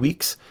 3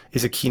 weeks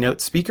is a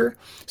keynote speaker.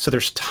 So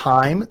there's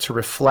time to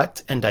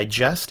reflect and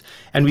digest.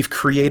 And we've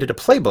created a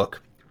playbook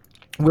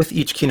with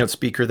each keynote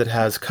speaker that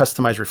has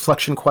customized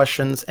reflection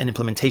questions and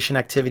implementation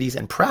activities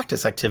and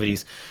practice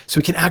activities so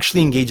we can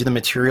actually engage the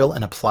material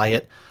and apply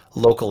it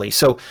locally.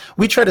 So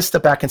we try to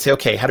step back and say,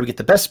 okay, how do we get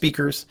the best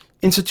speakers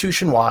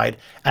institution-wide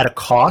at a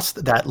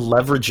cost that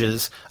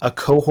leverages a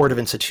cohort of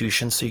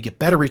institutions so you get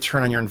better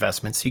return on your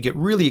investment, so you get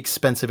really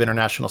expensive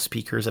international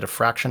speakers at a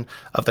fraction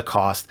of the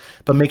cost,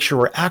 but make sure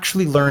we're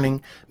actually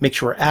learning, make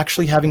sure we're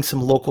actually having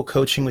some local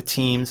coaching with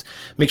teams,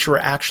 make sure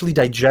we're actually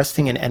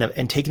digesting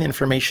and taking the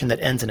information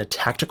that ends in a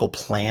tactical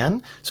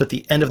plan. So at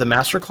the end of the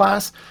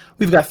masterclass,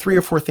 we've got 3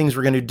 or 4 things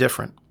we're going to do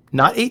different.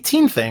 Not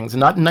 18 things,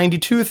 not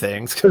 92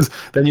 things, because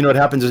then you know what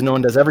happens is no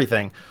one does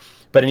everything.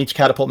 But in each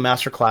Catapult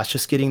Masterclass,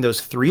 just getting those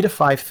 3 to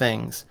 5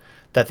 things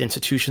that the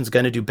institution's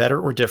going to do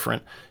better or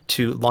different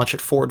to launch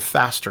it forward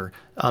faster,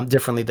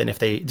 differently than if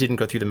they didn't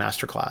go through the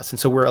masterclass. And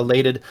so we're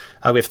elated.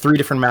 We have 3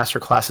 different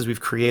masterclasses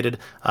we've created,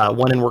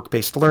 one in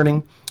work-based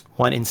learning,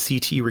 one in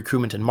CT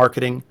recruitment and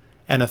marketing,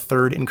 and a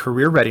third in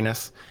career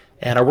readiness.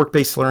 And our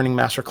work-based learning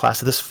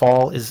masterclass this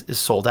fall is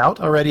sold out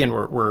already, and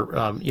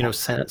we're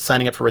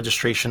signing up for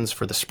registrations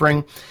for the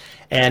spring.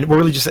 And we're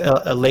really just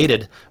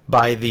elated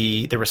by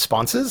the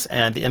responses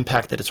and the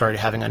impact that it's already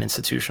having on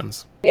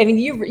institutions. I mean,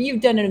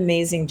 you've done an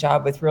amazing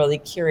job with really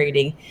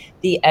curating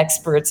the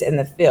experts in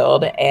the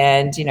field,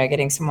 and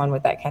getting someone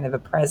with that kind of a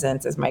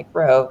presence as Mike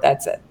Rowe.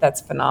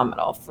 That's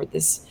phenomenal for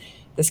this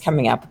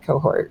coming up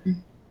cohort.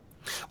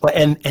 Well,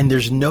 and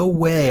there's no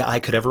way I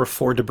could ever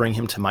afford to bring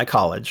him to my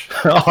college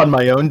on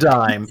my own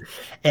dime.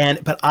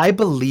 But I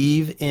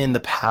believe in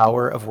the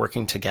power of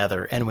working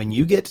together. And when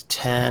you get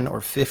 10 or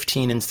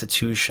 15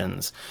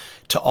 institutions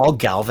to all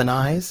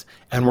galvanize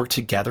and work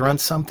together on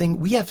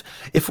something,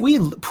 if we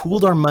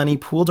pooled our money,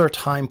 pooled our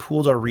time,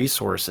 pooled our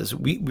resources,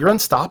 we're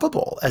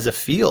unstoppable as a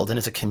field and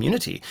as a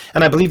community.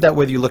 And I believe that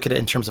whether you look at it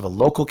in terms of a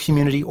local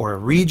community or a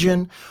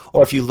region,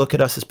 or if you look at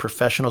us as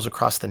professionals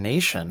across the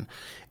nation,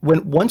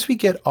 once we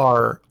get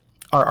our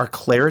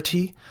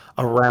clarity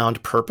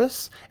around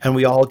purpose and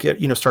we all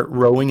get start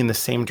rowing in the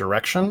same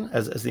direction,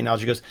 as the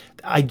analogy goes,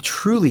 I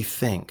truly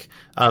think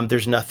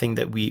there's nothing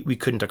that we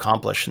couldn't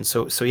accomplish. And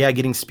so yeah,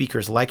 getting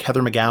speakers like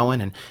Heather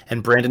McGowan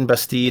and Brandon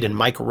Bastide and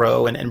Mike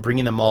Rowe and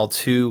bringing them all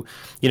to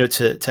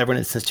every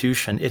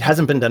institution, it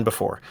hasn't been done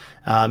before.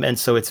 And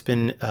so it's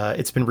been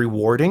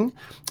rewarding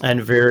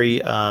and very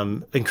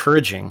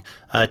encouraging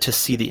to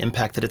see the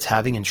impact that it's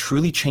having and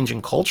truly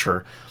changing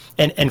culture.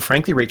 And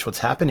frankly, Rachel, what's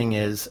happening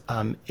is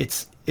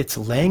it's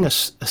laying a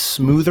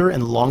smoother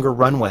and longer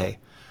runway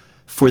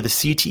for the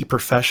CTE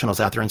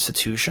professionals at their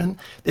institution.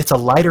 It's a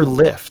lighter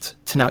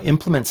lift to now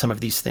implement some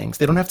of these things.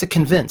 They don't have to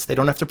convince. They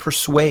don't have to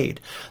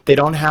persuade. They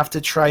don't have to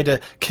try to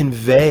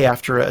convey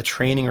after a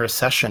training or a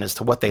session as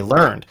to what they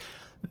learned.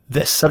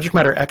 The subject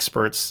matter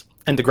experts,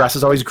 and the grass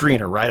is always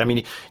greener, right? I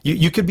mean,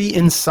 you could be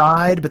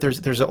inside, but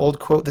there's an old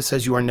quote that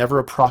says you are never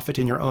a prophet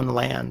in your own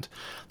land.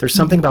 There's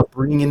something about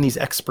bringing in these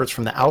experts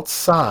from the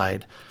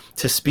outside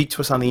to speak to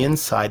us on the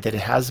inside that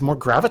it has more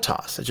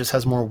gravitas. It just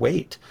has more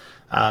weight.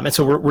 And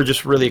so we're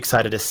just really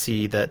excited to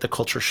see the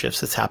culture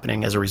shifts that's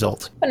happening as a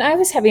result. When I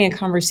was having a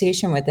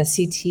conversation with a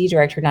CT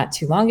director not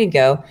too long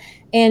ago,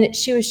 and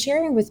she was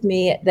sharing with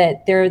me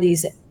that there are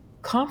these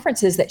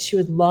conferences that she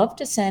would love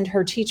to send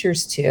her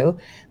teachers to,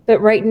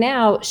 but right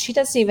now she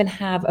doesn't even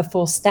have a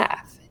full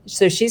staff.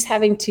 So she's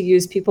having to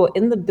use people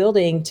in the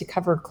building to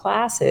cover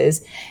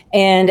classes,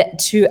 and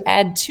to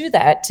add to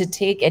that, to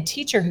take a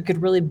teacher who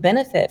could really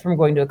benefit from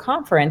going to a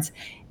conference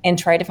and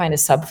try to find a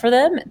sub for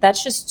them.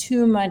 That's just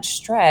too much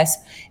stress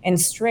and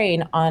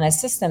strain on a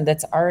system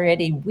that's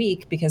already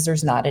weak because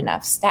there's not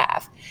enough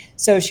staff.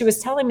 So she was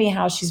telling me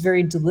how she's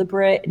very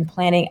deliberate in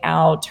planning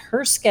out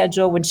her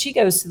schedule when she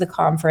goes to the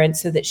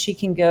conference so that she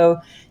can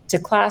go to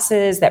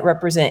classes that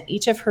represent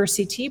each of her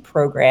CT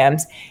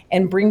programs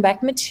and bring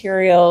back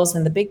materials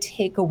and the big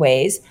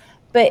takeaways.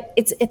 But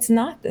it's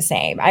not the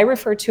same. I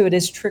refer to it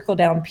as trickle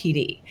down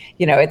PD.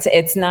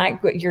 It's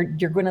not,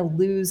 you're going to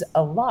lose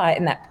a lot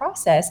in that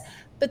process,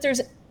 but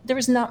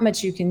there's not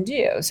much you can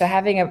do. So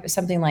having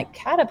something like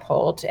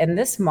Catapult and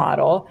this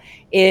model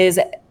is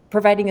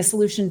providing a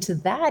solution to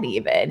that,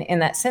 even in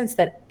that sense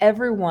that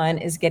everyone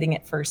is getting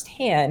it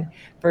firsthand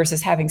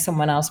versus having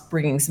someone else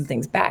bringing some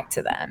things back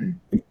to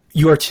them.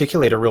 You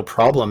articulate a real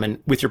problem,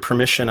 and with your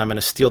permission, I'm going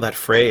to steal that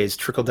phrase,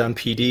 trickle down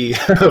PD,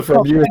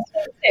 from you.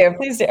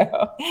 Please do.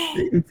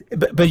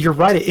 But you're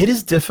right. It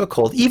is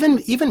difficult,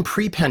 even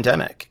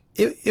pre-pandemic.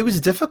 It was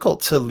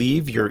difficult to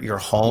leave your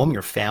home,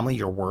 your family,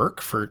 your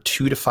work for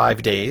 2 to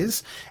 5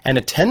 days and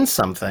attend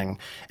something.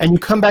 And you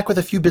come back with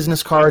a few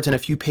business cards and a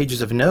few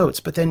pages of notes,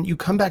 but then you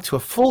come back to a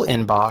full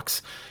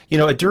inbox,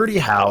 a dirty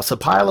house, a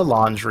pile of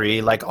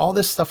laundry, like all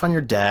this stuff on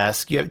your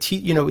desk. You have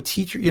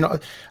teacher,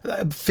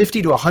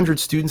 50 to 100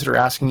 students that are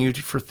asking you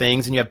for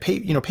things, and you have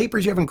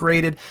papers you haven't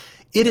graded.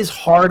 it is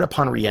hard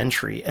upon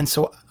reentry. And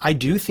so I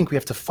do think we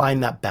have to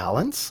find that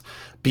balance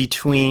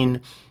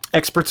between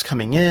experts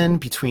coming in,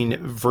 between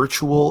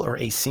virtual or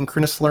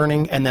asynchronous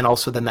learning, and then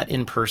also then that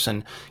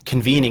in-person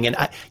convening. And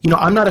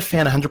I'm not a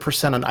fan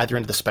 100% on either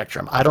end of the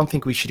spectrum. I don't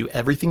think we should do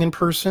everything in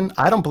person.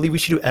 I don't believe we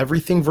should do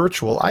everything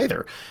virtual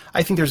either.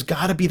 I think there's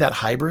got to be that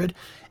hybrid.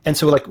 And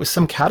so, like with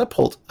some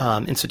catapult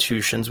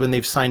institutions, when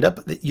they've signed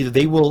up,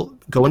 they will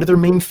go into their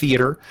main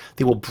theater,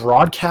 they will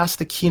broadcast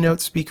the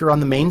keynote speaker on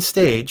the main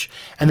stage,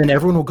 and then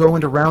everyone will go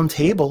into round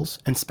tables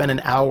and spend an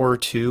hour or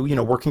two,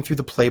 working through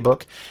the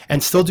playbook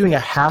and still doing a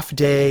half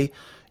day,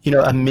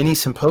 a mini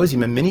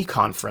symposium, a mini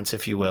conference,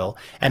 if you will,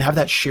 and have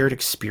that shared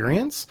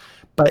experience.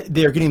 But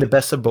they're getting the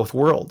best of both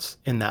worlds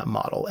in that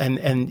model.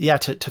 And yeah,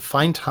 to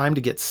find time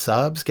to get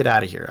subs, get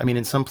out of here. I mean,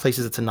 in some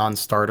places it's a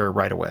non-starter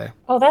right away.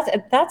 Oh,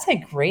 that's a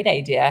great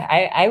idea.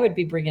 I would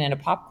be bringing in a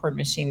popcorn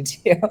machine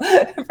too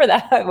for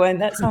that one.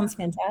 That sounds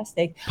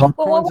fantastic. Well,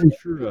 Popcorns and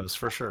churros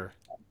for sure.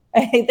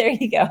 there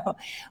you go.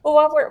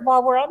 Well,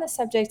 while we're on the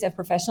subject of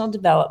professional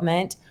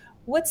development,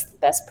 what's the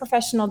best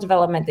professional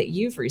development that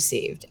you've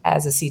received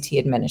as a CT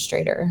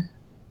administrator?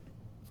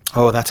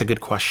 Oh, that's a good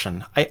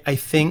question. I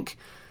think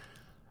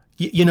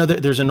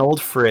there's an old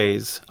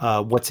phrase,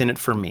 what's in it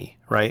for me,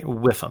 right?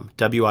 WIFM,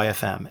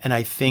 WIFM. And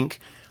I think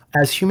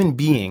as human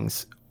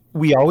beings,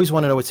 we always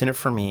want to know what's in it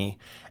for me.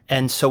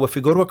 And so if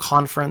we go to a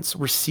conference,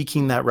 we're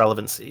seeking that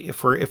relevancy.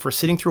 If we're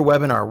sitting through a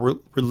webinar, we're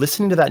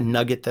listening to that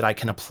nugget that I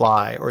can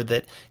apply or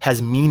that has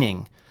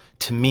meaning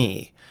to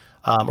me,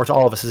 or to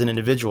all of us as an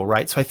individual,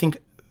 right? So I think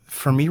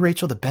for me,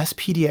 Rachel, the best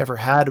PD I ever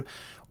had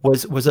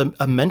was a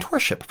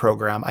mentorship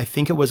program. I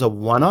think it was a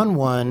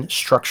one-on-one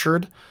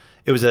structured.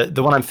 It was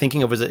the one I'm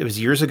thinking of was it was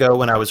years ago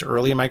when I was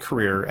early in my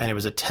career, and it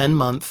was a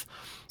 10-month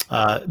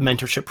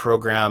mentorship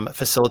program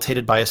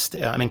facilitated by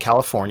I'm in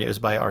California. It was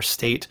by our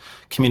state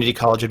community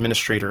college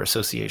administrator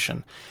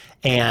association,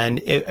 and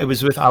it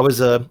was I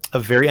was a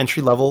very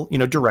entry level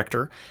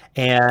director,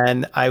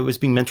 and I was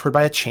being mentored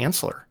by a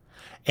chancellor.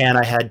 And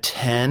I had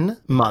 10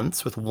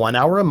 months with 1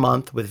 hour a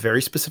month with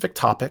very specific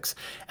topics.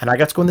 And I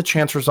got to go in the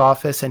chancellor's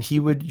office, and he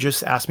would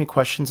just ask me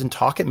questions and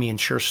talk at me and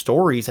share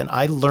stories. And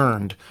I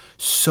learned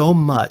so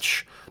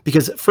much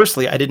because,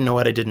 firstly, I didn't know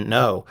what I didn't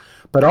know.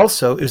 But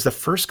also, it was the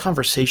first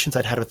conversations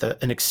I'd had with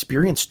an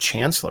experienced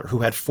chancellor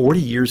who had 40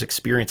 years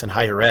experience in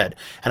higher ed.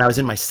 And I was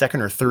in my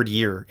second or third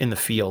year in the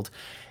field.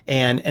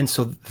 And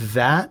so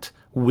that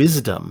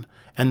wisdom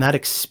and that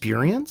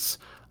experience,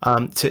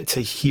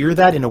 to hear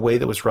that in a way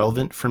that was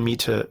relevant for me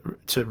to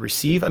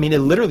receive. I mean, it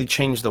literally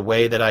changed the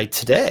way that I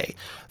today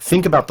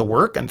think about the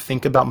work and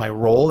think about my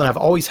role. And I've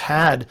always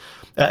had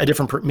a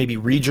different, maybe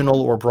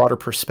regional or broader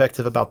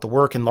perspective about the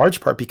work, in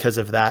large part because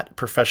of that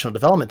professional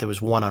development that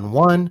was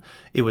one-on-one,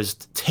 it was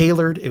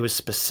tailored, it was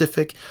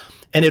specific,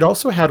 and it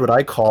also had what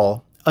I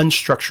call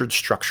unstructured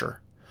structure.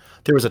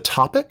 There was a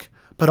topic,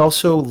 but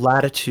also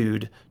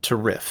latitude to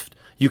riff.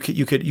 You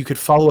could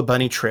follow a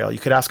bunny trail. You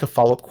could ask a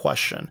follow-up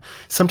question.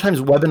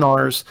 Sometimes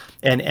webinars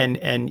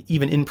and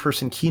even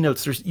in-person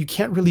keynotes, you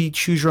can't really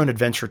choose your own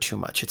adventure too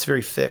much. It's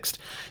very fixed.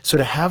 So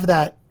to have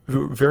that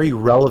very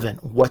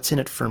relevant, what's in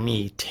it for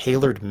me,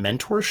 tailored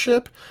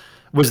mentorship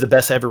was the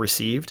best I ever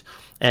received.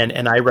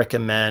 And I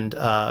recommend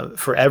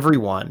for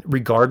everyone,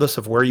 regardless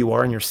of where you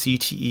are in your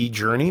CTE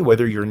journey,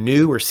 whether you're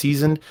new or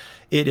seasoned,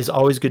 it is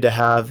always good to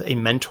have a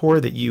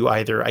mentor that you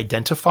either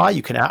identify.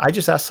 I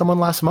just asked someone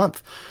last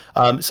month,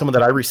 someone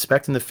that I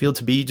respect in the field,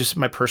 to be just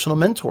my personal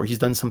mentor. He's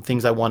done some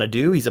things I want to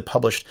do. He's a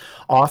published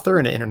author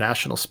and an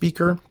international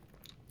speaker.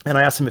 And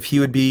I asked him if he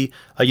would be,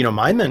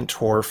 my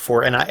mentor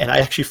and I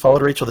actually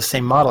followed, Rachel, the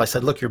same model. I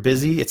said, look, you're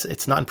busy.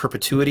 It's not in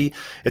perpetuity.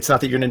 It's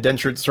not that you're an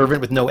indentured servant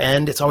with no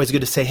end. It's always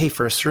good to say, hey,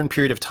 for a certain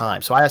period of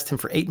time. So I asked him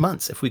for 8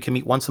 months, if we can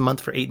meet once a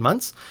month for 8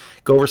 months,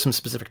 go over some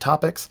specific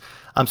topics.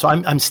 So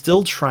I'm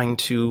still trying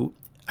to,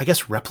 I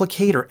guess,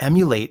 replicate or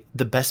emulate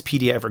the best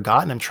PD I ever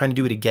got. And I'm trying to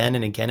do it again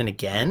and again and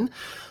again,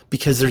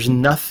 because there's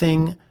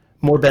nothing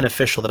more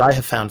beneficial that I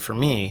have found for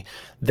me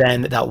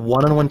than that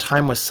one-on-one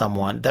time with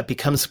someone that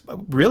becomes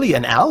really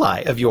an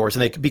ally of yours,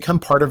 and they can become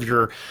part of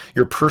your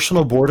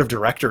personal board of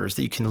directors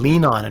that you can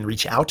lean on and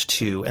reach out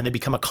to, and they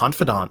become a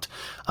confidant.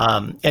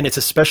 And it's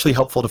especially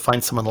helpful to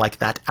find someone like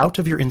that out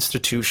of your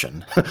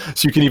institution.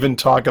 So you can even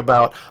talk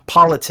about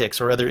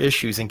politics or other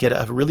issues and get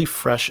a really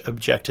fresh,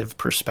 objective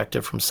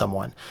perspective from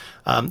someone.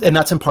 And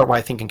that's in part why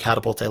I think in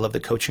Catapult I love the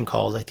coaching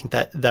calls. I think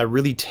that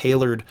really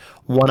tailored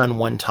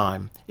one-on-one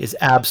time is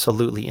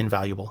absolutely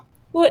invaluable.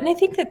 Well, and I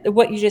think that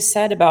what you just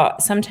said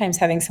about sometimes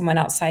having someone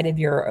outside of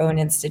your own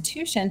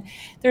institution,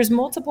 there's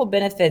multiple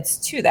benefits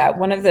to that.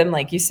 One of them,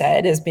 like you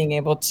said, is being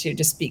able to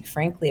just speak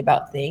frankly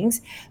about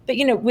things. But,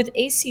 with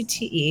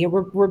ACTE,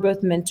 we're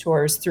both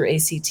mentors through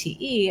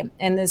ACTE.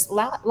 And this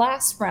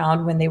last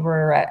round, when they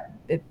were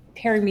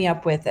pairing me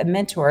up with a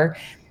mentor,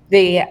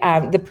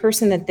 the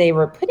person that they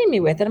were putting me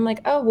with, and I'm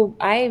like, oh,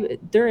 well,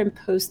 they're in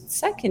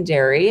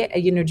post-secondary,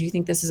 do you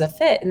think this is a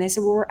fit? And they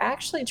said, well, we're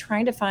actually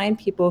trying to find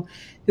people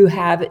who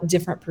have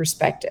different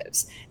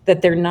perspectives,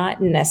 that they're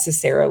not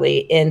necessarily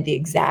in the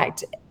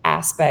exact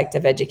aspect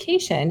of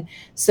education,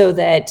 so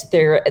that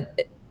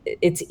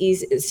it's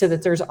easy, so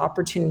that there's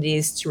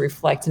opportunities to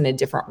reflect in a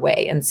different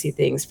way and see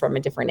things from a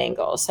different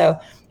angle. So,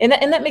 and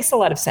that makes a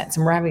lot of sense.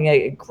 And we're having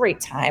a great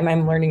time.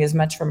 I'm learning as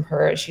much from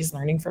her as she's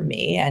learning from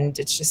me. And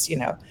it's just,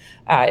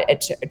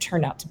 it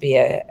turned out to be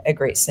a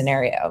great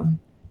scenario.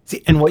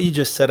 See, and what you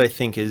just said, I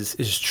think,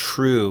 is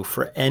true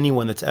for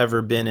anyone that's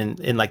ever been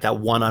in like that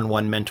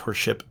one-on-one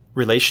mentorship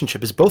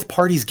relationship. Is both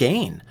parties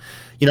gain.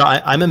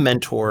 I'm a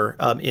mentor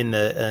in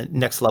the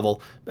next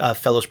level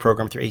fellows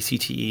program through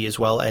ACTE as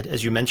well,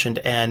 as you mentioned,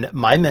 and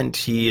my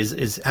mentee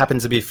is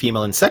happens to be a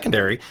female in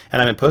secondary,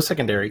 and I'm in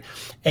post-secondary,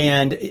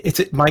 and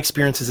my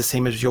experience is the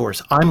same as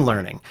yours. I'm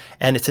learning,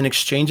 and it's an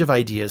exchange of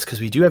ideas because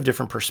we do have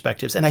different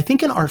perspectives, and I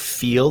think in our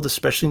field,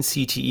 especially in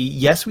CTE,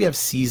 yes, we have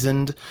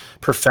seasoned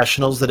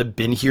professionals that have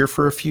been here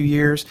for a few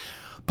years,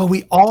 but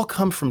we all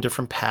come from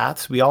different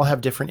paths. We all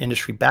have different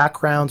industry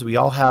backgrounds. We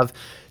all have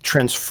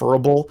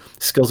transferable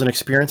skills and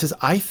experiences.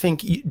 I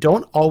think you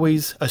don't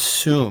always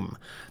assume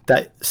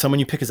that someone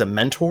you pick as a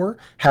mentor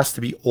has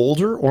to be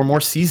older or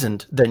more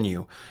seasoned than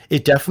you.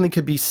 It definitely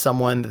could be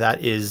someone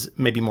that is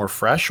maybe more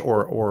fresh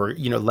or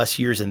less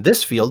years in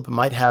this field, but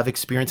might have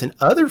experience in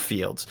other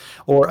fields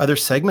or other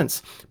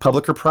segments,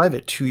 public or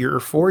private, 2-year or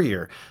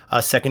 4-year,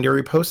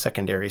 secondary,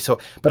 post-secondary. So,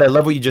 but I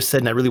love what you just said,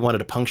 and I really wanted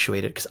to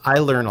punctuate it because I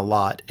learn a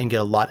lot and get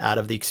a lot out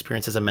of the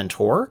experience as a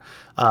mentor.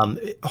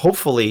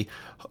 Hopefully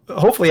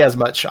as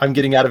much I'm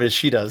getting out of it as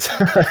she does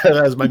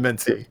as my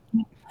mentee.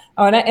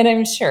 Oh, and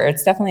I'm sure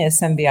it's definitely a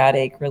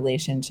symbiotic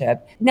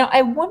relationship. Now,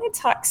 I want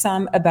to talk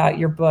some about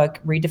your book,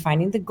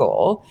 Redefining the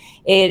Goal.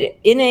 In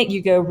it,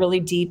 you go really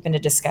deep into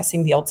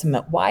discussing the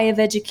ultimate why of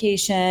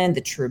education,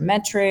 the true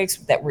metrics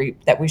that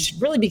we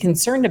should really be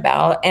concerned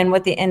about, and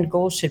what the end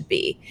goal should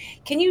be.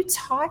 Can you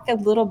talk a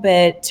little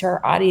bit to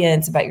our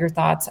audience about your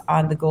thoughts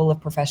on the goal of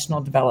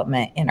professional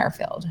development in our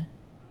field?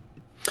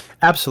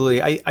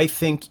 Absolutely. I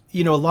think,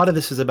 a lot of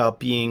this is about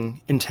being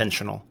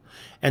intentional.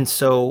 And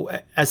so,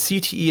 as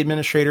CTE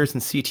administrators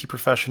and CT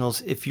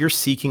professionals, if you're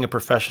seeking a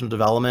professional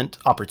development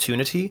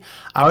opportunity,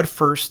 I would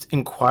first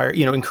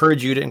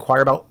encourage you to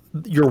inquire about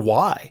your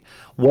why.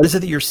 What is it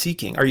that you're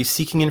seeking? Are you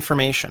seeking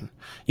information?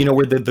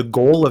 Where the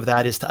goal of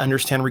that is to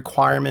understand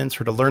requirements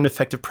or to learn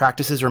effective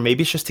practices, or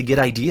maybe it's just to get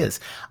ideas.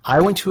 I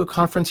went to a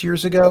conference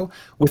years ago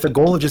with the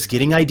goal of just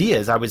getting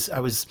ideas.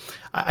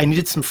 I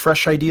needed some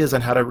fresh ideas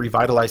on how to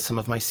revitalize some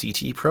of my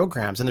CTE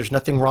programs. And there's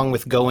nothing wrong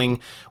with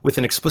going with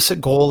an explicit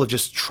goal of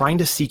just trying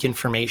to seek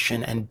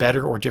information and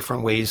better or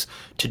different ways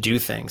to do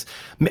things.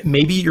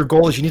 Maybe your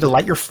goal is you need to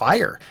light your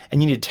fire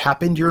and you need to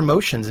tap into your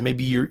emotions, and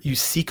maybe you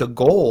seek a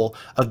goal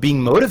of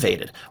being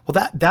motivated.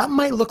 Well, that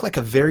might look like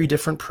a very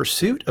different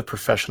pursuit of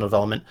professional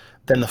development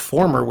than the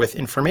former with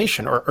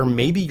information. Or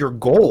maybe your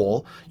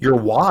goal, your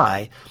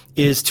why,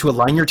 is to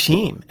align your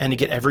team and to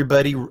get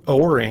everybody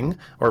rowing,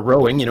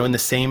 in the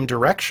same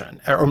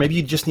direction. Or maybe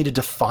you just need to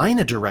define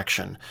a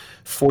direction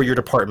for your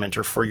department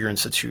or for your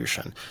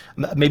institution.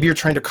 Maybe you're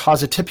trying to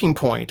cause a tipping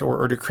point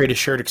or to create a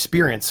shared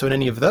experience. So in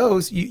any of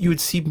those, you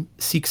would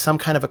seek some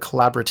kind of a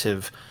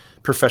collaborative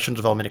professional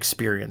development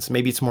experience.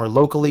 Maybe it's more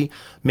locally,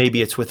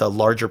 maybe it's with a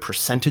larger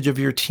percentage of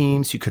your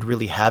team, so you could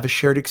really have a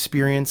shared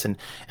experience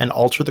and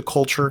alter the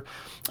culture.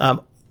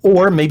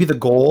 Or maybe the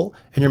goal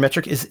and your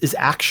metric is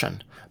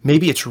action.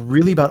 Maybe it's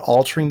really about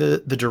altering the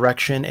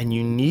direction, and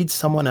you need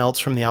someone else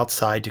from the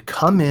outside to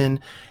come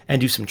in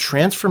and do some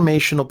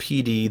transformational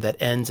PD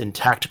that ends in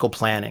tactical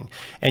planning.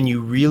 And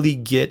you really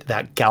get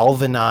that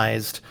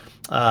galvanized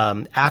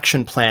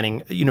action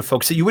planning,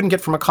 folks that you wouldn't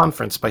get from a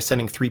conference by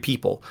sending 3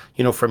 people,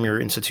 from your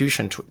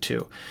institution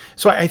to.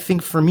 So I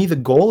think for me, the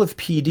goal of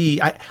PD,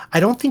 I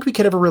don't think we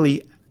could ever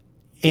really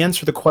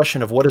answer the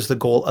question of what is the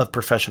goal of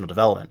professional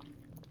development.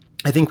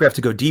 I think we have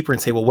to go deeper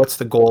and say, well, what's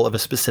the goal of a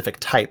specific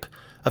type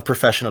of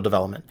professional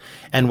development?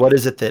 And what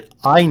is it that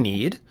I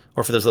need,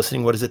 or for those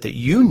listening, what is it that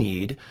you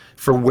need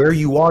for where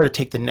you are to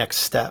take the next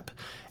step?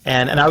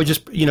 And I would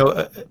just,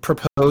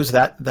 propose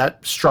that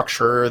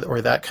structure or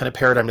that kind of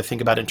paradigm to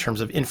think about in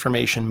terms of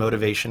information,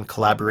 motivation,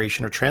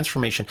 collaboration, or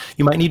transformation.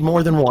 You might need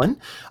more than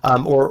one,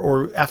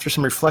 or after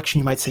some reflection,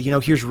 you might say,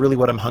 here's really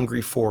what I'm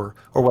hungry for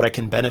or what I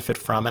can benefit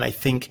from. And I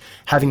think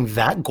having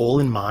that goal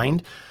in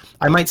mind,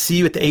 I might see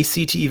you at the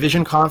ACTE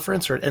Vision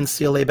Conference or at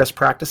NCLA Best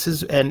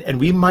Practices, and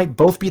we might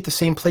both be at the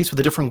same place with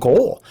a different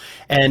goal.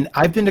 And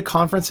I've been to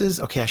conferences,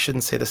 okay, I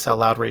shouldn't say this out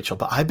loud, Rachel,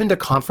 but I've been to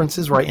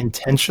conferences where I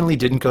intentionally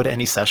didn't go to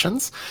any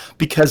sessions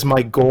because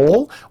my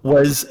goal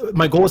was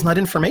not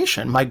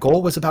information. My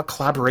goal was about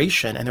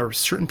collaboration, and there were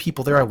certain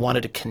people there I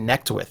wanted to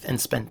connect with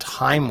and spend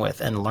time with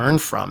and learn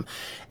from.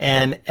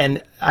 And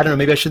I don't know,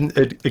 maybe I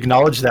shouldn't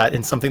acknowledge that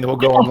in something that will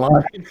go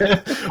online,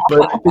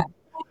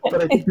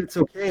 but I think it's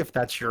okay if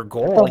that's your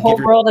goal. The whole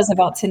world is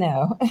about to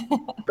know.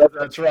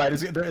 That's right.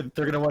 They're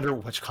going to wonder,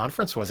 which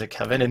conference was it,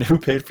 Kevin, and who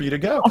paid for you to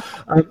go?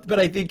 But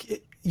I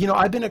think,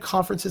 I've been at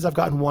conferences, I've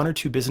gotten 1 or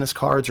 2 business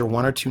cards or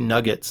 1 or 2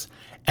 nuggets,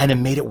 and it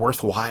made it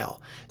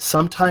worthwhile.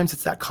 Sometimes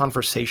it's that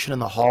conversation in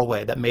the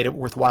hallway that made it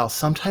worthwhile.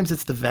 Sometimes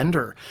it's the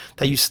vendor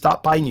that you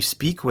stop by and you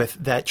speak with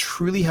that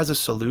truly has a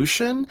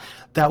solution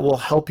that will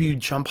help you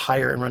jump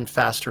higher and run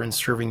faster in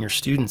serving your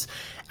students.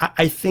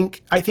 I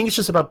think it's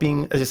just about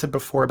being, as I said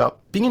before, about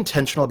being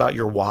intentional about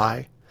your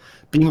why,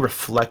 being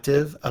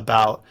reflective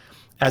about,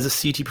 as a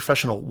CT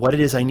professional, what it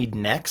is I need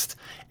next,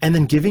 and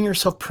then giving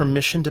yourself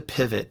permission to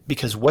pivot,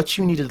 because what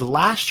you needed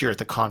last year at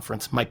the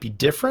conference might be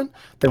different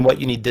than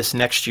what you need this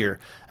next year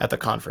at the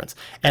conference.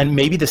 And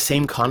maybe the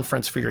same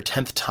conference for your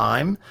 10th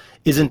time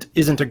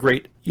isn't a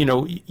great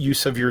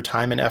use of your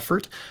time and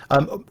effort,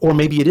 or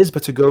maybe it is,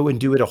 but to go and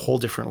do it a whole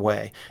different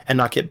way and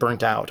not get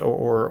burnt out,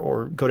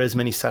 or go to as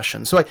many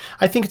sessions. So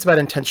I think it's about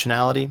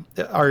intentionality.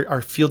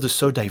 Our field is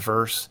so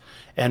diverse,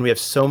 and we have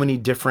so many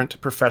different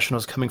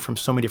professionals coming from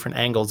so many different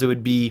angles. It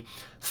would be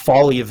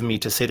folly of me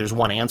to say there's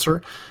one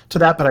answer to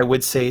that, but I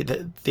would say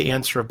that the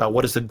answer about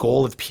what is the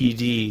goal of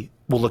PD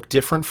will look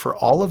different for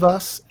all of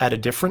us at a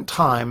different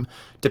time,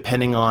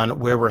 depending on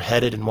where we're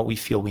headed and what we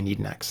feel we need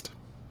next.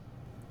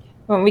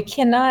 Well, we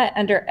cannot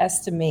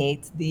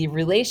underestimate the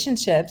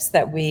relationships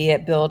that we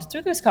build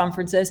through those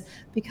conferences,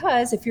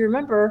 because if you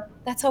remember,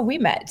 that's how we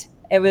met.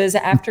 It was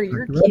after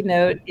your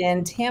keynote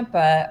in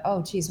Tampa.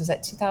 Oh, geez, was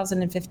that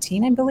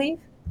 2015, I believe?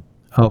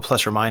 Oh,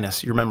 plus or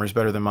minus. Your memory's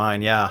better than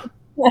mine. Yeah.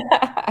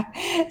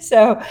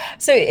 So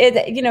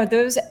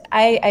those,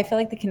 I feel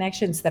like the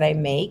connections that I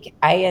make,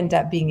 I end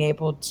up being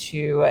able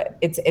to,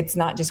 it's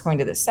not just going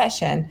to the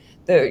session,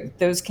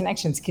 those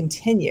connections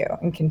continue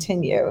and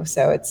continue.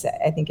 So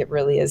I think it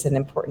really is an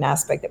important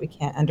aspect that we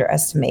can't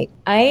underestimate.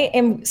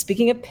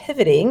 Speaking of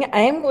pivoting,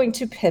 I am going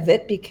to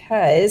pivot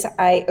because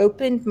I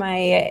opened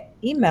my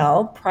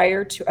email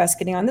prior to us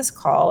getting on this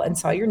call and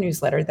saw your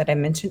newsletter that I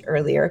mentioned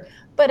earlier,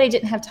 but I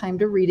didn't have time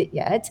to read it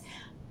yet.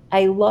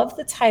 I love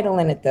the title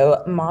in it,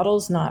 though,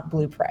 Models, Not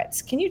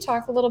Blueprints. Can you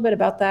talk a little bit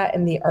about that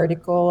in the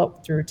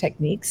article through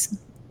techniques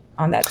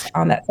on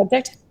that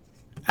subject?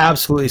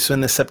 Absolutely. So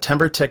in the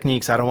September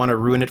techniques, I don't want to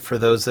ruin it for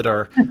those that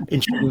are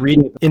interested in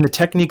reading. In the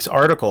techniques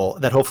article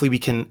that hopefully we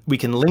can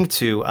link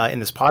to in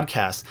this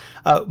podcast,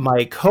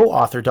 my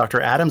co-author,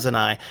 Dr. Adams, and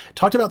I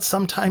talked about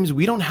sometimes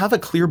we don't have a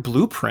clear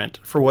blueprint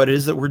for what it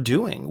is that we're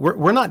doing.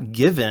 We're not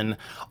given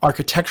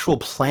architectural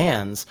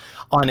plans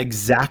on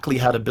exactly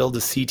how to build a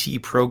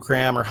CTE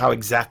program, or how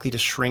exactly to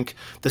shrink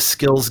the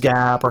skills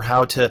gap, or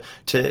how to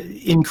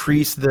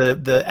increase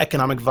the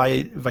economic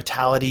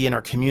vitality in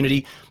our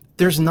community.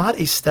 There's not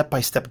a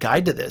step-by-step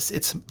guide to this.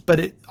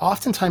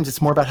 Oftentimes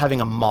it's more about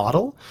having a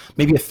model.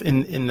 Maybe if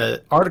in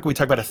the article we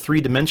talk about a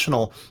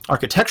three-dimensional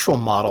architectural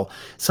model,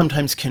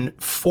 sometimes can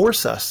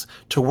force us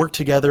to work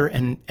together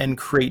and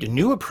create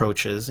new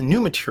approaches and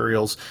new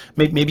materials,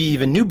 maybe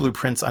even new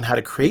blueprints on how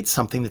to create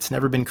something that's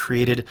never been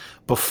created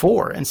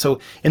before. And so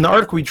in the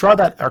article, we draw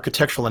that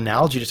architectural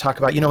analogy to talk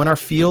about, in our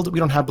field, we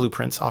don't have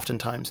blueprints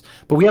oftentimes,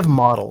 but we have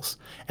models,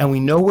 and we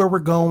know where we're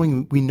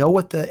going. We know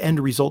what the end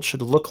result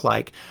should look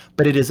like,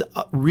 but it is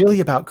really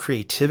about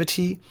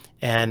creativity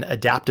and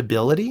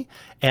adaptability,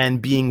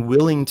 and being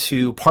willing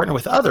to partner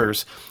with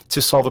others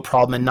to solve a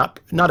problem, and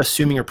not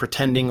assuming or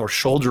pretending or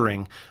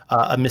shouldering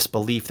a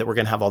misbelief that we're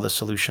going to have all the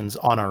solutions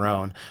on our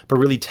own, but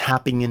really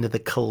tapping into the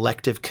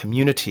collective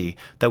community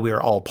that we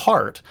are all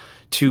part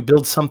to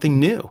build something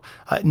new.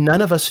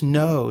 None of us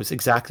knows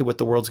exactly what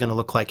the world's going to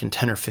look like in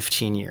 10 or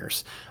 15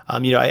 years.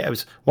 I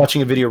was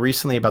watching a video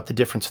recently about the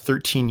difference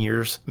 13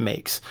 years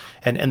makes,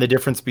 and the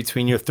difference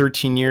between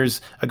 13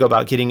 years ago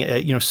about getting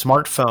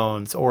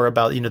smartphones, or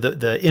about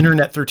the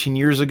internet 13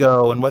 years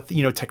ago, and what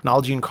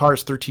technology in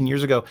cars 13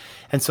 years ago.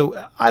 And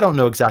so I don't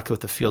know exactly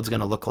what the field's going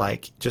to look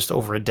like just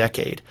over a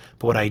decade,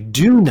 but what I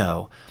do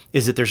know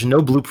is that there's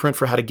no blueprint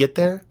for how to get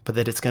there, but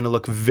that it's going to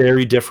look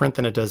very different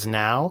than it does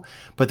now,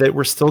 but that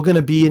we're still going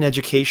to be in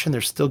education.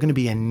 There's still going to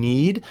be a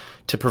need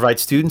to provide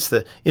students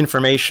the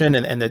information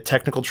and the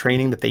technical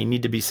training that they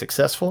need to be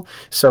successful.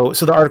 So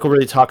the article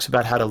really talks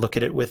about how to look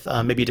at it with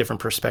maybe a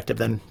different perspective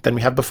than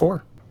we have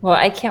before. Well,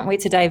 I can't wait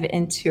to dive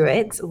into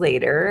it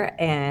later.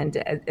 And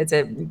it's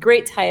a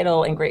great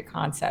title and great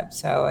concept.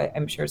 So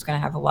I'm sure it's going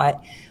to have a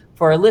lot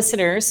for our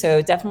listeners.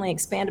 So definitely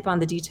expand upon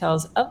the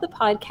details of the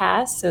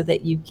podcast so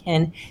that you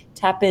can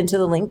tap into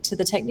the link to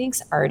the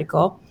techniques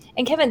article.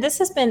 And Kevin, this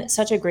has been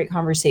such a great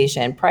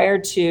conversation. Prior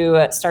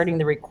to starting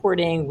the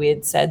recording, we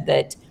had said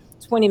that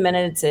 20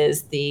 minutes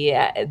is the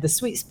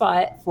sweet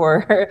spot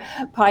for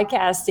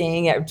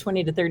podcasting,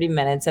 20 to 30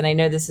 minutes. And I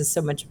know this is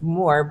so much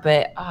more,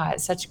 but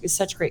it's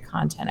such great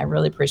content. I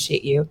really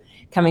appreciate you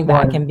coming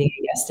back and being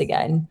a guest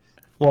again.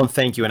 Well, and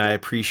thank you. And I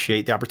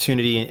appreciate the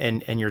opportunity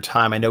and your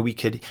time. I know we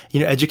could,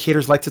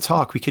 educators like to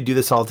talk. We could do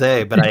this all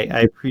day, but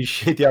I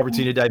appreciate the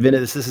opportunity to dive into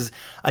this. This is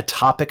a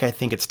topic. I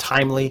think it's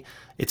timely.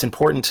 It's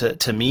important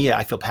to me.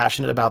 I feel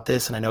passionate about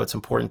this, and I know it's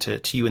important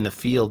to you in the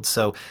field.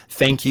 So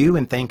thank you,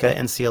 and thank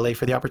NCLA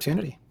for the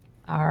opportunity.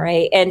 All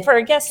right. And for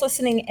our guests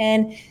listening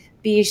in,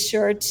 be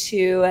sure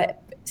to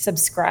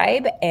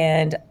subscribe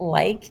and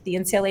like the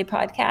NCLA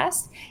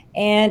podcast.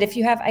 And if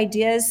you have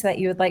ideas that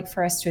you would like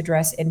for us to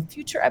address in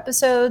future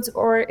episodes,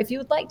 or if you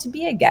would like to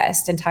be a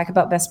guest and talk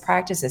about best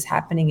practices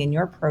happening in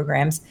your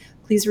programs,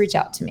 please reach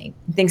out to me.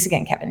 Thanks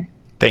again, Kevin.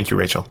 Thank you,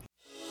 Rachel.